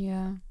 like,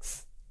 Yeah.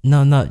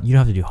 no, you don't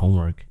have to do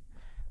homework.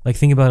 Like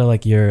think about it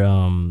like you're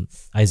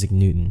Isaac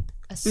Newton.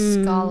 A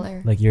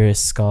scholar. Like you're a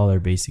scholar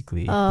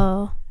basically.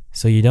 Oh.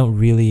 So you don't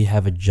really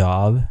have a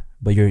job,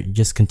 but you're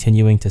just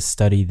continuing to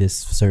study this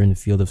certain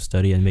field of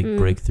study and make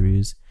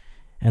breakthroughs.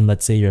 And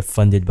let's say you're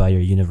funded by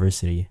your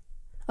university.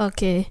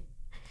 Okay.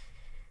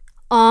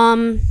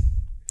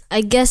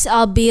 I guess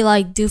I'll be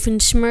like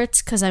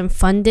Doofenshmirtz because I'm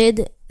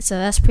funded, so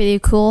that's pretty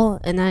cool.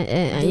 And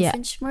yeah,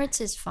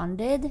 Doofenshmirtz is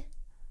funded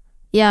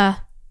yeah,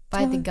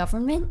 by the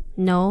government.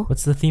 no,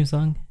 What's the theme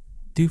song?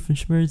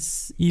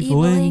 Doofenshmirtz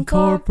Evil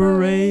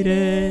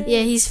Incorporated.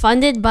 yeah, he's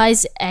funded by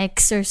his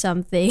ex or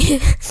something.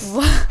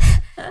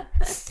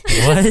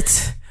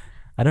 What?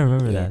 I don't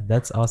remember that.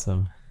 That's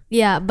awesome.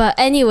 Yeah, but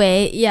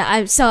anyway, yeah,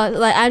 I'm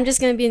just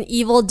gonna be an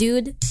evil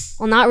dude.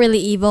 Well, not really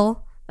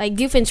evil. Like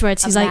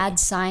Doofenshmirtz, he's A like mad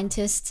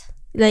scientist.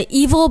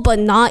 evil but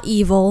not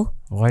evil.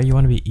 Why do you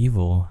want to be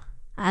evil?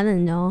 I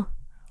don't know.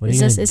 What are It's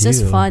you just gonna it's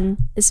just do? fun.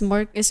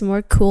 It's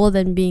more cool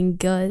than being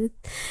good.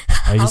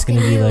 Are you just How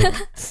gonna can be you- like,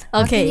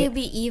 How can Okay. you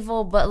be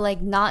evil but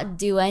like not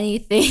do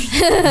anything?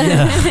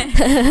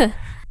 yeah,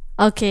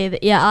 Okay,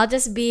 yeah, I'll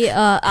just be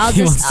I'll he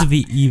just wants to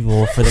be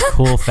evil for the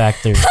cool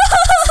factor.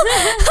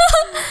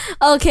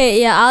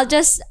 okay, yeah, I'll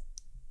just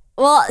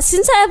well,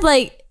 since I have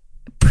like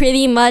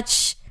pretty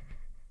much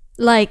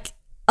like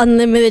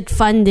unlimited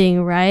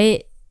funding,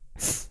 right?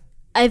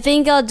 I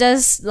think I'll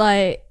just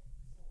like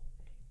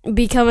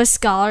become a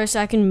scholar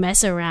so I can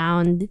mess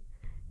around.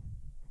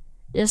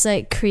 Just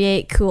like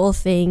create cool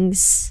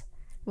things.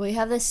 Will you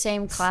have the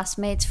same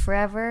classmates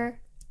forever?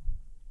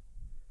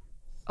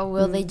 Or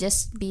will they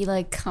just be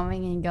like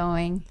coming and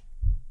going?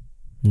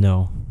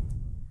 No.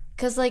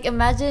 Cause like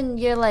imagine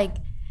you're like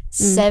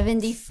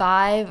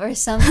 75 or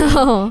something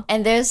Oh.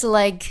 and there's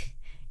like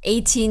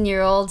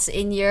 18-year-olds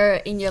in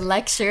your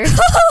lecture.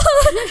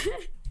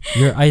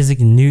 You're Isaac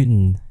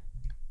Newton.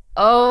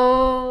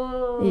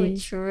 Oh, Yeah.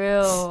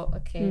 true.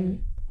 Okay.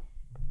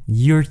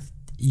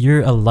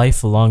 You're a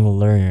lifelong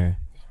learner.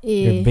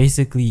 Yeah. You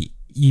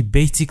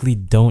basically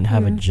don't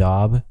have a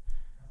job,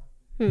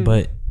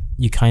 but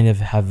you kind of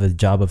have a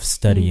job of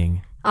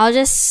studying. I'll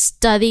just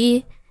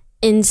study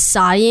in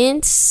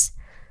science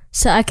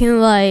so I can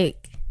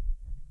like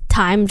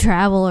time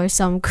travel or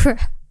some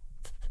crap.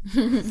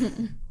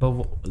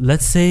 But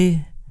let's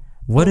say,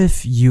 what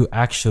if you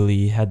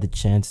actually had the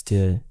chance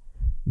to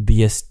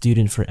be a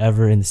student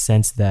forever in the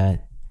sense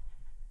that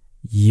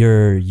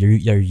you're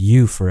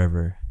you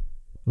forever?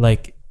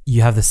 Like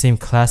you have the same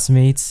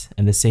classmates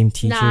and the same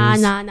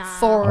teachers. Nah.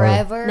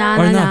 Forever.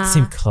 Nah. Or not the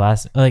same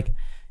class. Like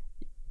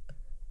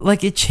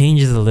it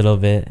changes a little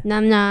bit.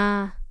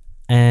 Nah.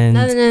 And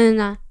No.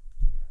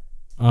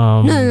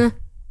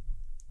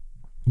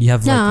 you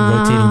have like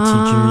rotating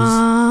teachers.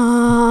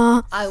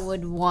 I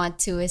would want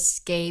to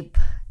escape.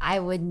 I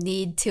would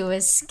need to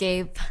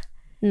escape.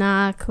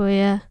 Nah,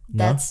 Kuya. No?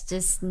 That's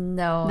just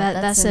no.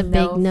 That's a no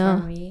big no.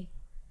 for me.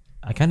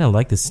 I kind of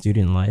like the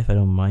student life. I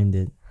don't mind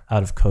it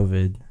out of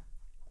COVID.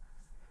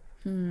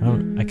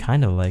 I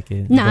kind of like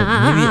it. Nah. But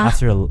maybe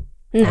after a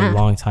Nah.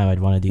 long time, I'd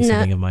want to do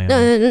something of my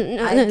own.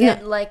 I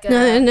get like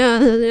a no.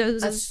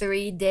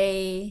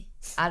 3-day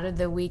out of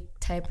the week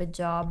type of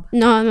job.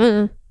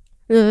 No.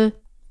 If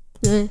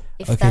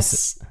Okay,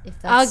 that's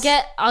I'll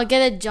get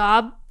a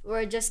job where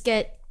I just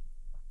get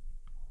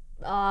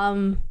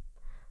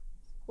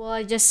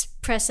I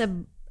just press a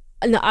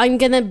no, I'm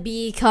gonna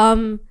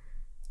become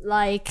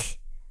like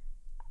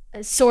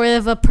sort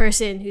of a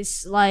person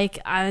who's like,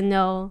 I don't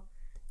know,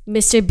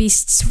 Mr.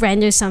 Beast's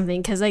friend or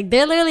something, because like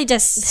they're literally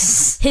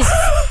just his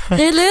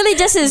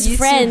YouTube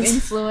friends.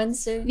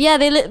 influencer. Yeah,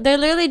 they're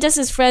literally just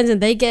his friends, and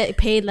they get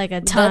paid like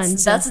a ton.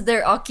 That's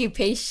their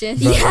occupation.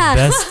 Bro,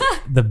 Yeah.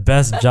 the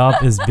best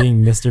job is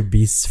being Mr.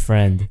 Beast's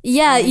friend.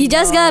 Yeah, you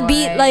just gotta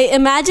be right? like,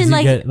 imagine 'Cause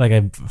like, you get like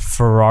a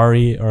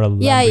Ferrari or a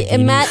yeah,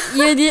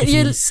 Lamborghini if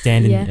you you're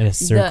stand yeah. in a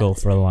circle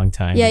for a long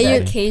time. Yeah, The you're-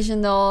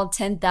 occasional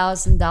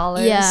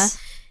 $10,000. Yeah.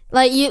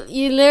 like you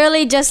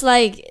literally just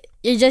like,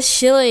 you're just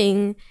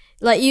chilling,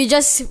 like you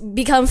just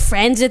become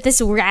friends with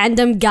this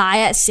random guy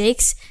at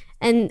 6,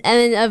 and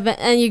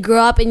you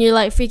grow up and you're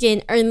like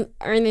freaking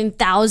earning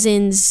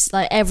thousands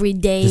like every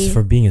day. just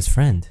for being his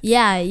friend.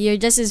 Yeah, you're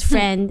just his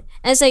friend.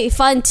 And it's like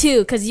fun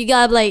too, because you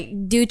gotta like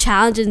do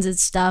challenges and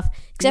stuff,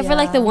 except for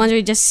like the Yeah. ones where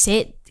you just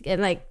sit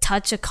and like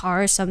touch a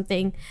car or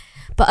something.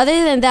 But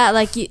other than that,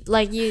 like you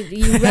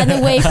run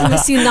away from a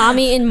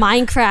tsunami in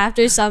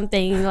Minecraft or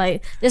something,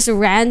 like just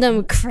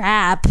random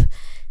crap.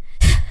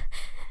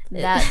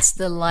 That's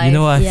the life. You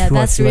know what? Yeah, Who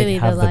that's I feel really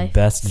like the have the life.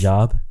 best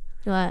job?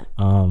 What?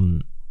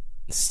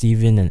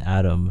 Steven and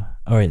Adam.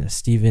 All right,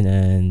 Steven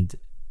and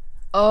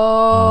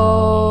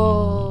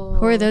Oh.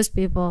 Who are those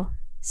people?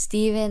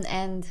 Steven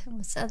and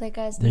what's the other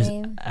guy's there's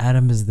name?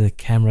 Adam is the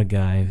camera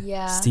guy.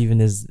 Yeah.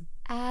 Steven is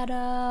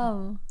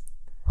Adam.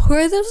 Who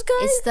are those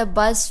guys? It's the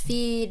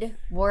BuzzFeed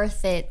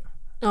Worth It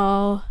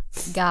Oh,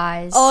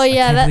 guys. oh I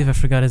yeah, can't that. believe I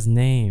forgot his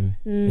name.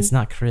 It's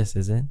not Chris,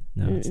 is it?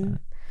 No, it's not.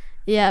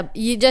 Yeah,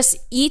 you just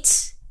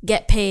eat,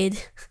 get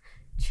paid.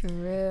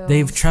 True.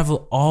 They've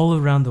traveled all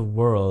around the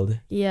world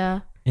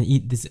Yeah. and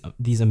eat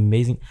these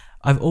amazing.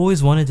 I've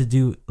always wanted to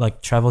do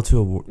like travel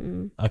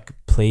to a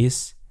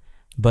place,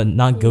 but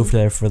not go for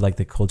there for like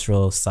the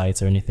cultural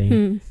sites or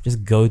anything.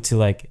 Just go to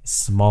like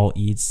small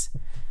eats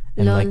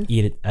and Lol. like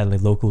eat it at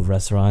like local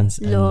restaurants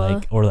and Lol.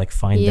 like or like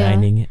fine Yeah.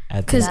 dining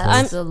at the 'Cause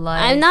That's the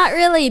life. I'm not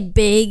really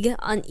big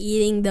on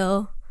eating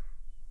though.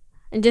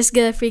 I'm just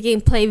gonna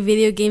freaking play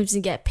video games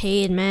and get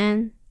paid,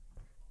 man.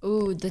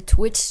 Ooh, the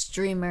Twitch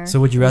streamer. So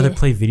would you rather Yeah.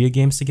 play video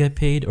games to get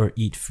paid or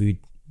eat food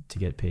to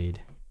get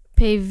paid?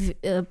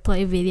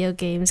 Play video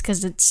games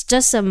because it's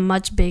just a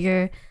much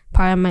bigger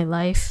part of my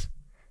life.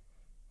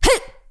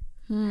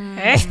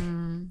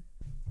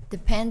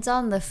 Depends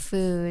on the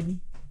food.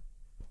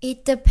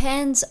 It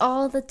depends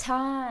all the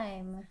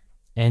time.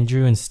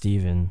 Andrew and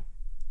Steven.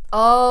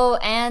 Oh,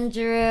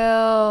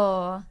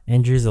 Andrew.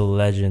 Andrew's a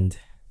legend.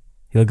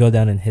 He'll go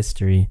down in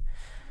history.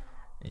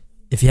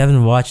 If you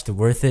haven't watched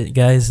Worth It,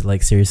 guys,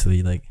 like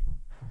seriously, like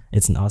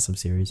it's an awesome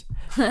series.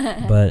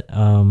 But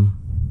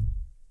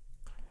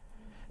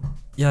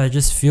yeah, I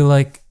just feel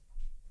like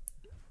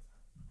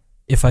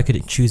if I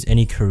could choose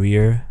any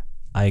career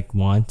I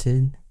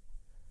wanted,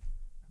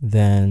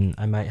 then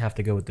I might have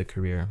to go with the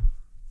career.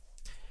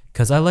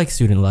 Cuz I like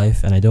student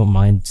life and I don't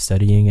mind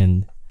studying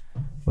and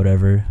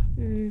whatever.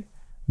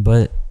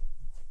 But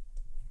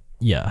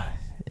yeah,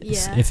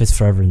 Yeah. if it's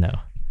forever, no.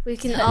 We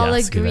can all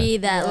screw agree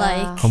that Yeah.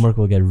 like, Homework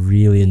will get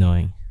really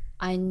annoying.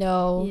 I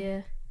know.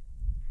 yeah.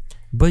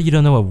 But you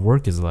don't know what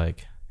work is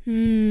like.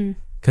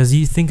 Because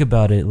you think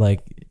about it,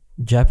 like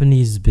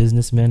Japanese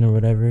businessmen or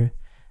whatever,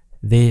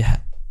 they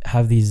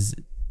have these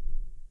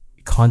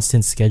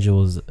constant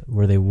schedules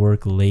where they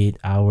work late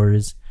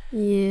hours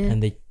Yeah.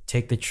 and they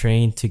take the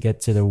train to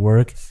get to their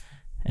work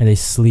and they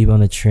sleep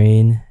on the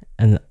train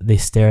and they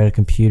stare at a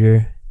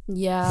computer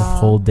Yeah. the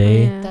whole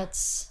day. Yeah.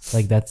 That's.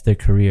 Like that's their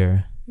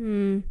career.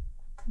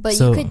 But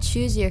So- you could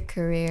choose your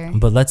career.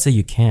 But let's say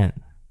you can't.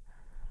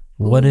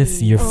 What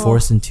if you're Oh.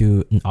 forced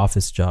into an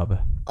office job?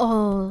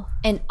 Oh,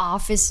 An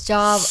office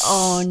job.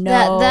 Oh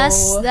no.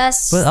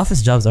 that's But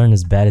office jobs aren't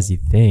as bad as you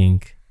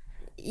think.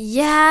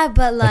 yeah,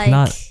 but like,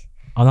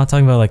 I'm not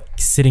talking about like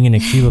sitting in a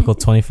cubicle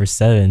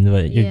 24/7,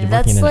 but you're Yeah. working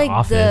That's in an like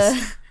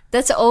office.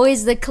 That's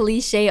always the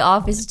cliche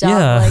office job.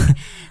 Yeah. Like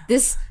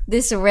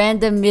this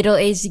random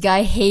middle-aged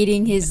guy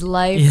hating his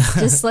life, Yeah.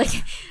 just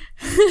like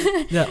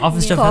Yeah,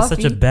 office job has such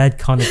a Coffee. bad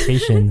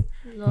connotation,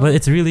 but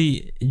it's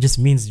really it just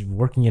means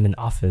working in an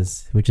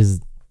office, which is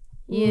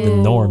yeah. the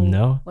norm.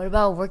 No, what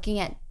about working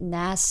at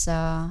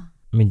NASA?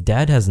 I mean,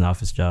 Dad has an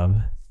office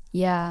job,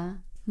 Yeah.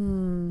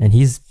 and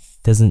he's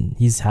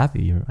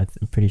happy.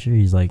 I'm pretty sure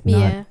he's like not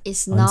Yeah.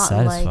 It's not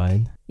unsatisfied.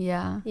 like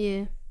yeah.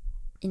 Yeah.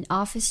 An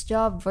office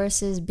job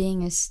versus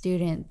being a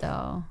student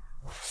though.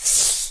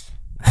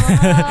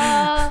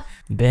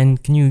 Ben,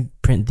 can you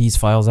print these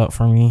files out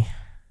for me?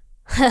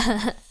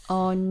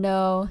 Oh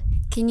no.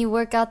 Can you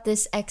work out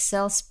this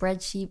Excel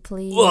spreadsheet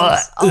please?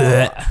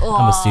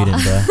 I'm a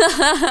student,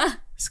 bro.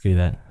 Screw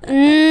that.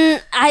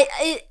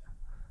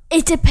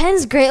 It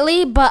depends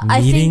greatly, but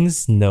I think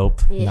Meetings?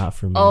 Nope. Not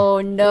for me.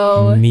 Oh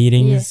no.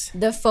 Meetings?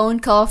 The phone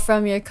call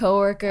from your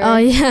coworker. oh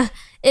yeah,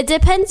 it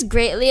depends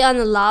greatly on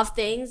a lot of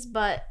things,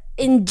 but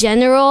in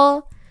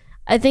general,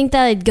 I think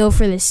that I'd go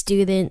for the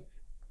student.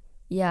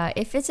 Yeah,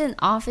 if it's an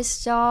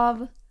office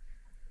job,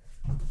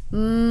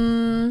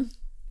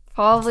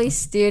 probably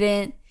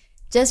student.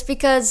 Just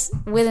because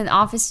with an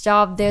office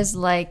job, there's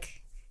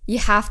like, you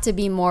have to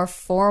be more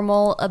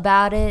formal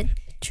about it.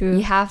 True.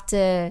 You have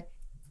to,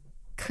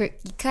 you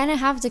kind of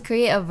have to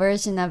create a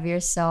version of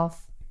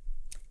yourself.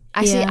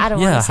 Actually, Yeah. I don't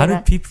want Yeah, to say how do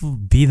that. people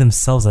be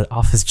themselves at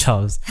office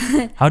jobs?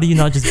 How do you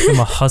not just become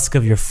a husk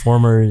of your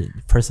former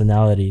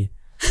personality?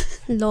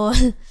 Lol.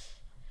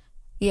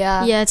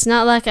 Yeah. Yeah, it's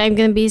not like I'm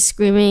gonna be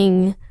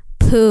screaming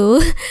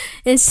poo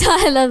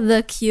inside of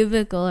the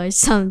cubicle or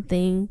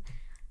something.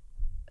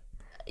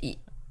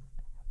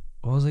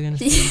 What was I gonna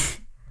say?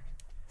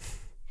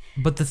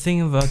 But the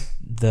thing about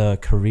the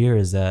career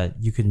is that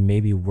you could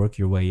maybe work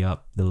your way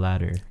up the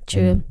ladder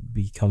True. and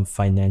become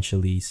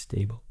financially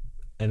stable,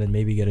 and then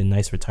maybe get a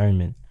nice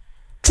retirement.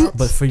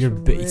 But for your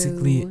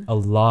basically True. a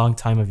long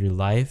time of your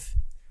life,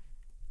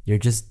 you're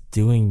just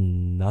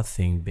doing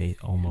nothing,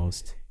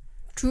 almost.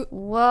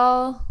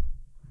 Well,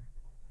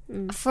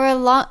 for a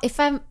long,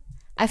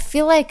 I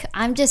feel like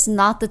I'm just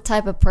not the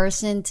type of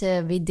person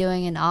to be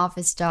doing an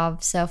office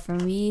job. So for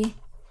me,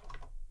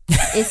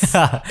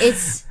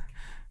 it's,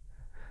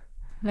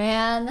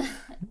 man.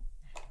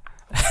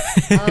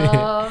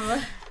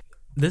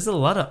 There's a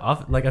lot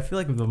of I feel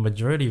like the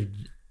majority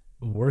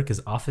of work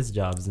is office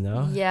jobs.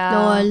 No. Yeah,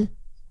 Lol.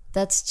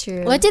 that's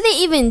true. What do they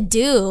even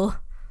do?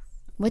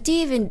 What do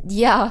you even?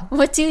 Yeah,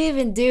 what do you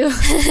even do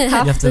half You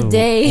have the to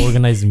day?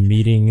 organize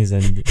meetings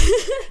and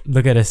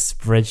look at a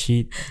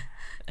spreadsheet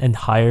and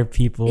hire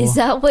people. Is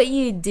that what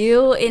you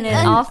do in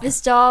an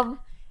office job?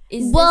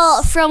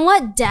 Well, from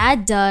what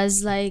Dad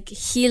does, like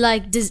he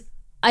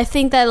I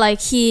think that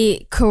like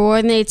he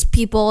coordinates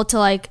people to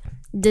like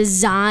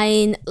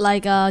design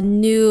like a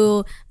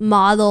new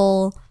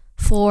model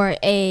for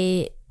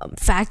a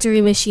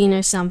factory machine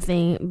or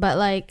something. But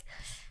like,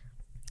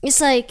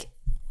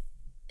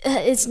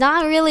 it's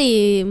not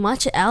really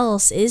much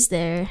else, is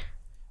there?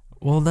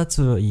 Well, that's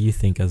what you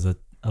think as a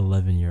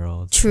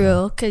 11-year-old.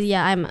 True, because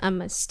yeah,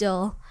 I'm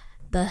still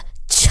the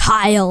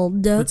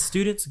child. But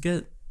students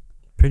get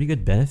pretty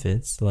good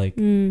benefits. Like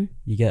you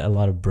get a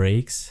lot of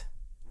breaks,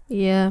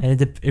 Yeah,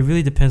 and it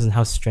really depends on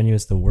how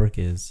strenuous the work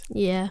is.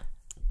 yeah.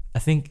 I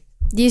think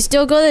Do you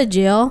still go to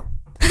jail?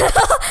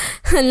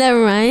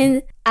 Never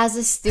mind. As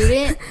a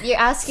student, you're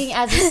asking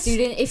as a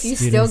student if you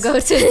still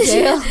Students. go to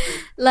jail.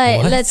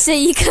 Like, What? let's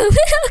say you commit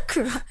a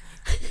crime.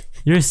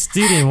 you're a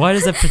student. Why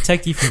does that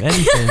protect you from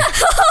anything?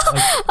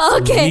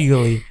 Okay.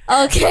 Legally.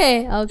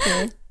 Okay. Oh,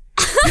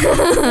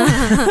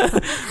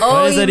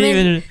 Why is you that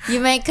even? You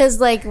meant because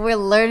like we're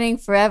learning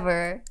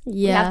forever.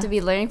 You Yeah. have to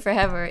be learning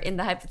forever in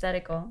the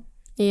hypothetical.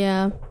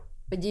 Yeah.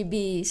 Would you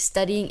be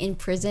studying in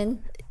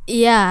prison?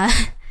 Yeah.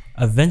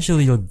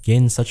 Eventually, you'll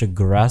gain such a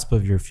grasp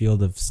of your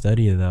field of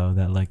study, though,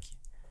 that like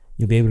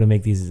you'll be able to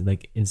make these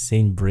like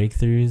insane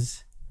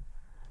breakthroughs,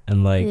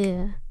 and like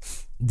Yeah.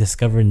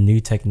 discover new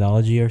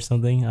technology or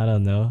something. I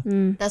don't know.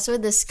 That's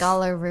with the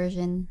scholar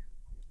version.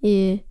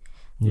 Yeah.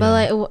 Yeah.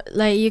 But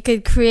like you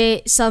could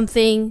create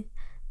something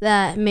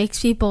that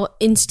makes people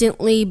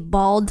instantly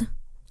bald.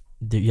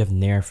 You have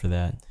Nair for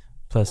that.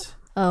 Plus,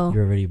 Oh.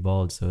 you're already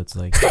bald, so it's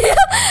like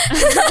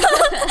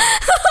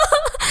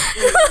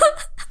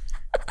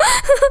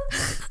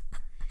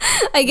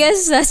I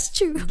guess that's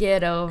true.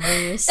 Get over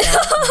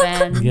yourself,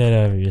 Ben. get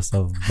over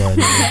yourself,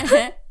 buddy.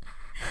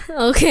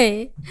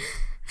 Okay.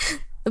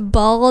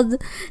 Bald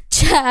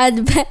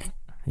Chad Ben.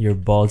 Your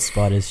bald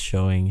spot is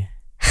showing.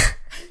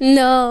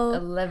 No.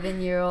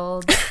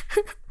 11-year-old.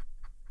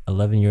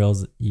 11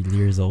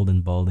 years old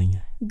and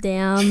balding.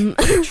 Damn.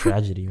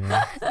 Tragedy,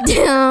 man.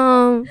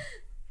 Damn.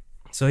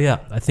 So yeah,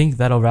 I think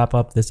that'll wrap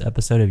up this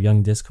episode of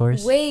Young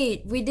Discourse.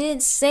 Wait, we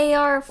didn't say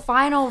our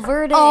final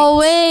verdict. Oh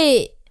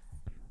wait.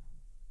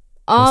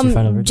 What's your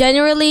final verdict?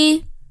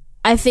 Generally,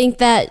 I think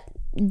that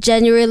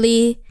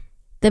generally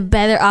the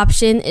better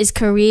option is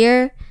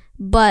career,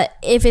 but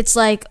if it's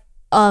like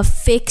a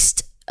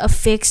fixed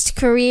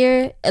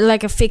career,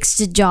 like a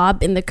fixed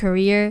job in the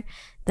career,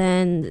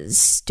 then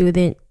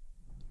student.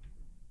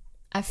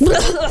 I feel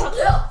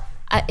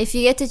if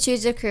you get to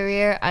choose a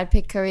career, I'd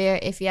pick career.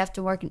 If you have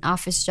to work an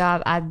office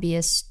job, I'd be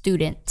a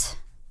student.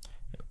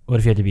 What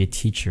if you had to be a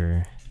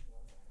teacher?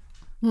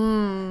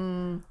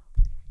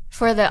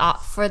 For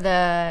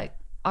the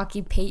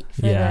occupation.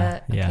 Yeah,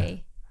 yeah.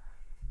 Okay.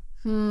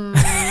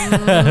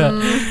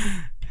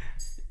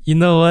 You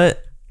know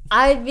what?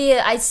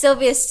 I'd still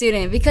be a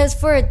student because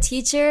for a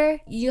teacher,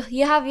 you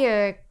have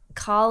your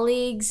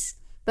colleagues,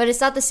 but it's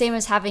not the same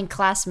as having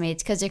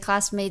classmates because your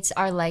classmates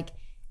are like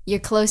your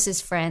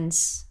closest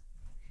friends.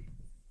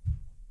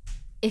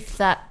 If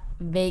that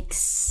makes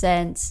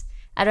sense.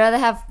 I'd rather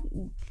have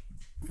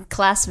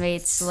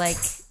classmates like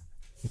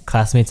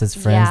classmates as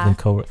friends Yeah. than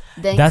co.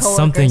 Then That's coworkers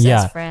something. as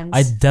Yeah, friends.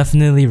 I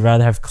definitely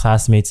rather have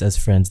classmates as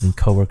friends than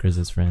coworkers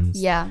as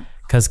friends. Yeah.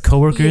 Because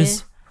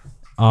coworkers,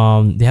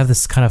 they have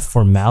this kind of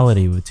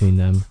formality between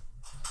them.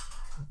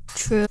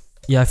 True.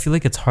 Yeah, I feel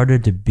like it's harder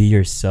to be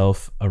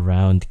yourself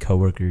around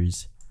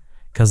coworkers,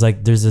 because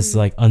like there's this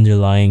like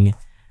underlying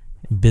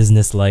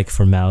business-like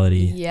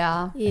formality.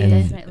 Yeah. Yeah.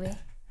 Definitely.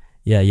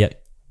 Yeah.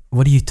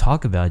 What do you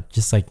talk about?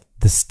 Just like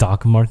the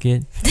stock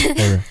market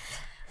or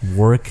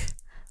work?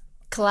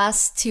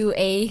 Class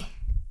 2A.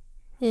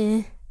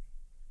 Yeah.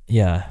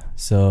 Yeah.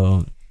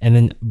 So, and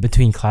then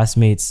between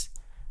classmates,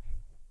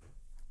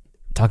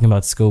 talking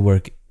about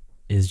schoolwork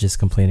is just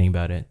complaining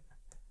about it,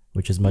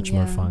 which is much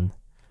more Yeah. fun.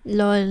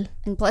 Lol.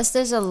 And plus,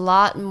 there's a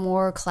lot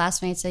more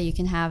classmates that you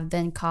can have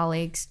than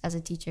colleagues as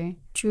a teacher.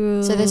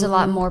 True. So there's a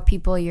lot more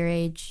people your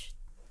age.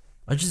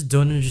 I just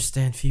don't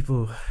understand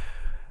people.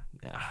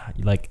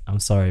 Like, I'm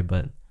sorry,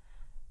 but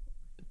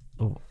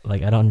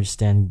like, I don't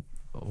understand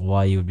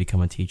why you would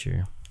become a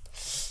teacher.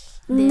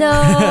 No.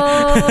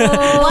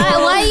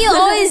 Why are you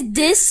always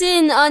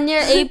dissing on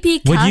your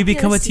AP? Would you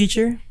become a calculus?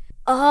 teacher?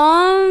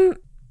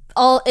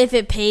 Oh, if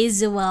it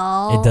pays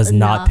well. It does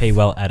not enough. pay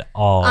well at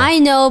all. I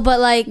know, but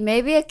like,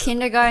 Maybe a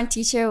kindergarten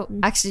teacher.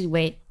 Actually,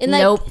 wait. In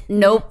like-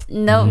 Nope. Nope.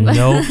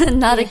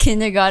 Not a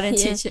kindergarten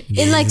yeah. teacher.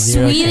 in like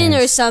Zero Sweden or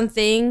chance.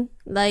 something,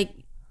 like,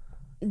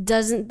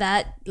 doesn't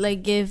that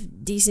like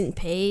give decent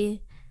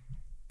pay?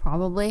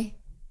 Probably.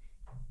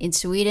 In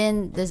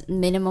Sweden, the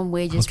minimum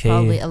wage is Okay.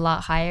 probably a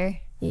lot higher.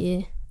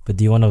 Yeah. But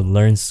do you want to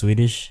learn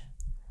Swedish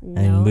and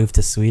No. move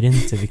to Sweden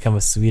to become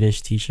a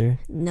Swedish teacher?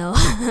 No.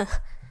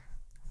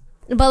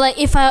 But like,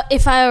 if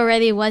I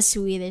already was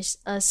Swedish,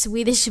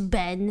 Swedish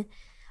Ben,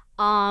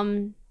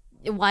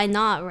 why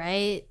not,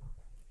 right?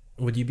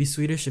 Would you be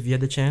Swedish if you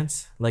had the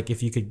chance? Like,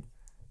 if you could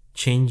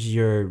change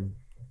your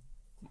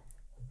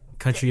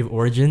country of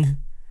origin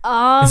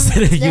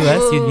instead of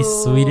US, you'd be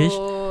Swedish?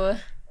 Ooh,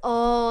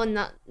 Oh,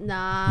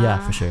 nah. Yeah,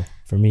 for sure.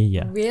 For me,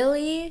 yeah.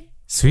 really?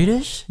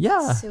 Swedish?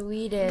 Yeah.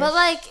 Swedish. But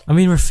like, I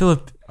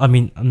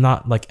mean, I'm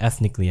not like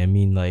ethnically. I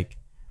mean, like,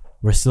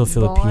 we're still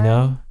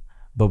Filipino,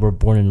 but we're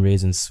born and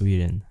raised in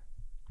Sweden.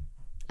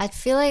 I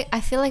feel like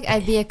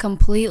I'd be a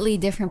completely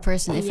different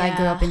person if I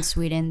grew Yeah. up in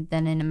Sweden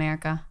than in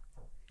America.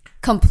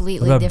 What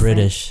Completely about different.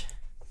 British?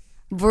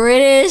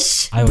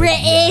 British. I would,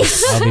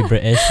 British. Yeah, I'll be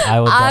British. I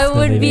would. I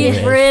Definitely would be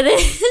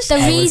British. The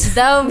reason,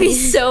 That would be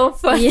so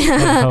funny.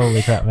 yeah.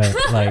 Holy crap, mate!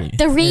 Like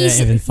The it ain't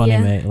reason- even funny,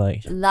 yeah. mate.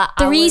 Like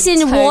The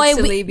reason why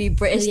we- totally be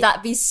British. Yeah.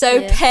 That'd be so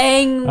Yeah.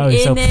 pang oh,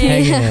 you're so in it.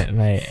 pegging it,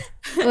 mate.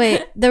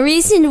 Wait, the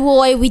reason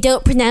why we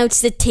don't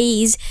pronounce the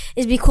T's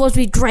is because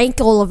we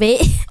drank all of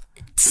it.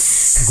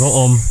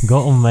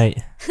 Go mate.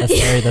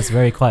 That's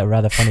very quite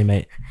rather funny,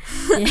 mate.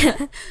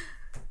 Yeah.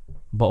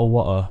 Bottle of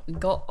water,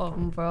 Go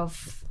on,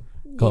 bruv.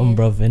 got 'em,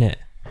 bruv, in it.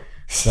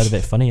 It's got a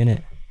bit funny,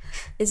 innit?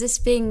 Is this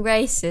being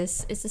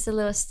racist? Is this a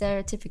little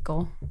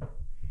stereotypical?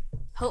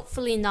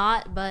 Hopefully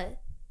not, but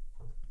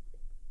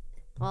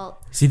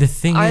well, See, the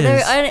thing Are is,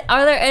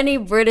 there any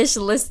British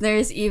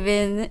listeners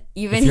even if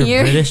you're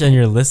here? British and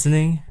you're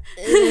listening,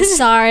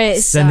 sorry.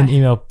 send an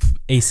email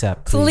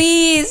ASAP,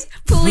 please.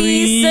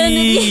 Please send an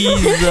email.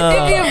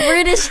 If you're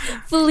British,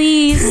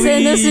 please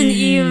send us an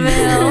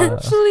email.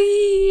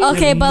 Please.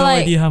 Okay, I have but no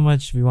like, idea how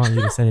much we want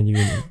you to send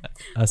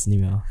us an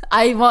email.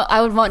 I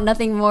would want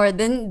nothing more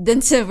than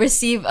to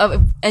receive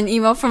an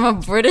email from a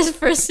British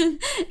person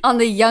on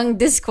the Young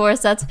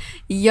Discourse. That's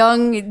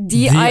Young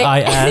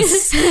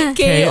DISKORS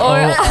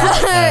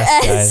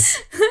guys.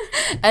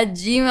 at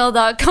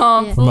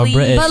gmail.com. Yeah. From a Please.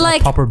 British, but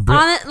like, a proper Brit.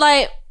 on it,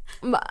 like,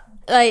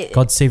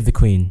 God save the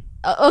Queen.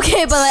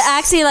 okay, but like,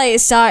 actually, like,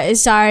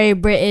 sorry,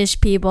 British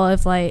people,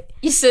 if like,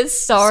 You said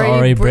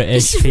sorry,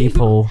 British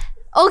people.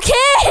 okay.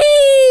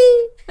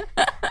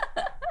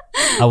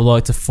 I would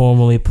like to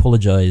formally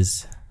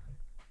apologize.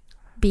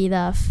 Beat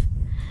off.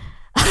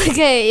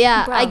 Okay,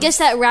 yeah. I Bruv. guess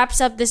that wraps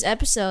up this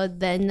episode.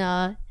 Then,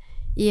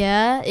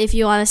 yeah, if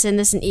you want to send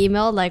us an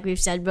email, like we've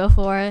said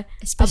before,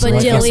 Especially But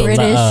if Jilly- you're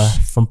British.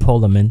 From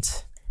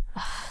Parliament.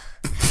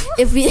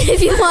 if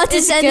you want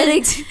to send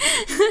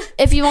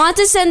if you want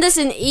to send us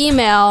an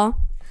email,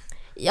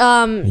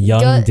 Young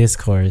go-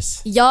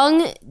 Discourse.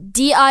 young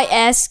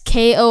DISKORS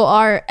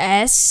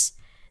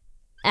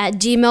at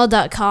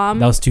gmail.com.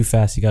 That was too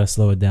fast. You gotta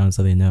slow it down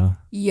so they know.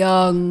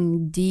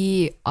 Young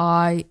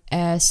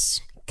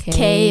DISKORS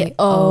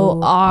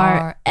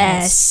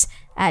KORS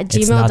at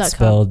It's not gmail.com.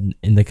 spelled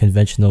in the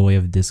conventional way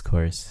of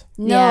discourse.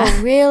 No,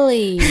 Yeah.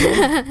 really.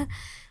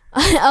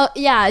 Oh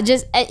yeah,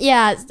 just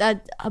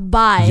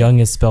bye. Young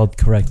is spelled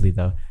correctly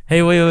though.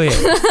 Hey, wait.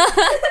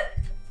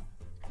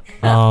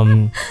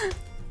 I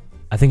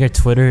think our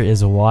Twitter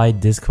is Y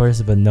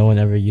Discourse, but no one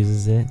ever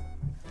uses it.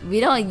 We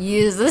don't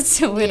use the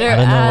Twitter I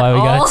don't know at why we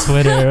all. got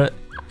Twitter.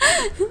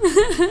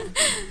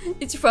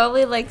 It's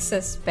probably like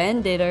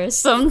suspended or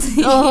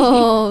something.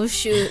 Oh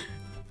shoot.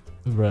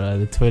 Bruh,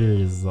 the Twitter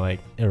is like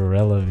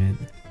irrelevant.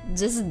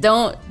 Just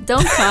don't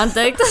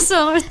contact us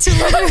on our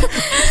Twitter.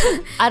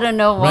 I don't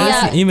know why.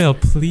 Write us an email,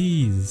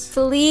 please.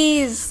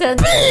 Please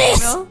send an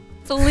email.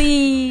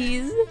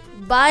 Please.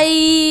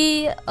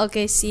 Bye.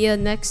 Okay, see you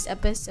next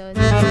episode.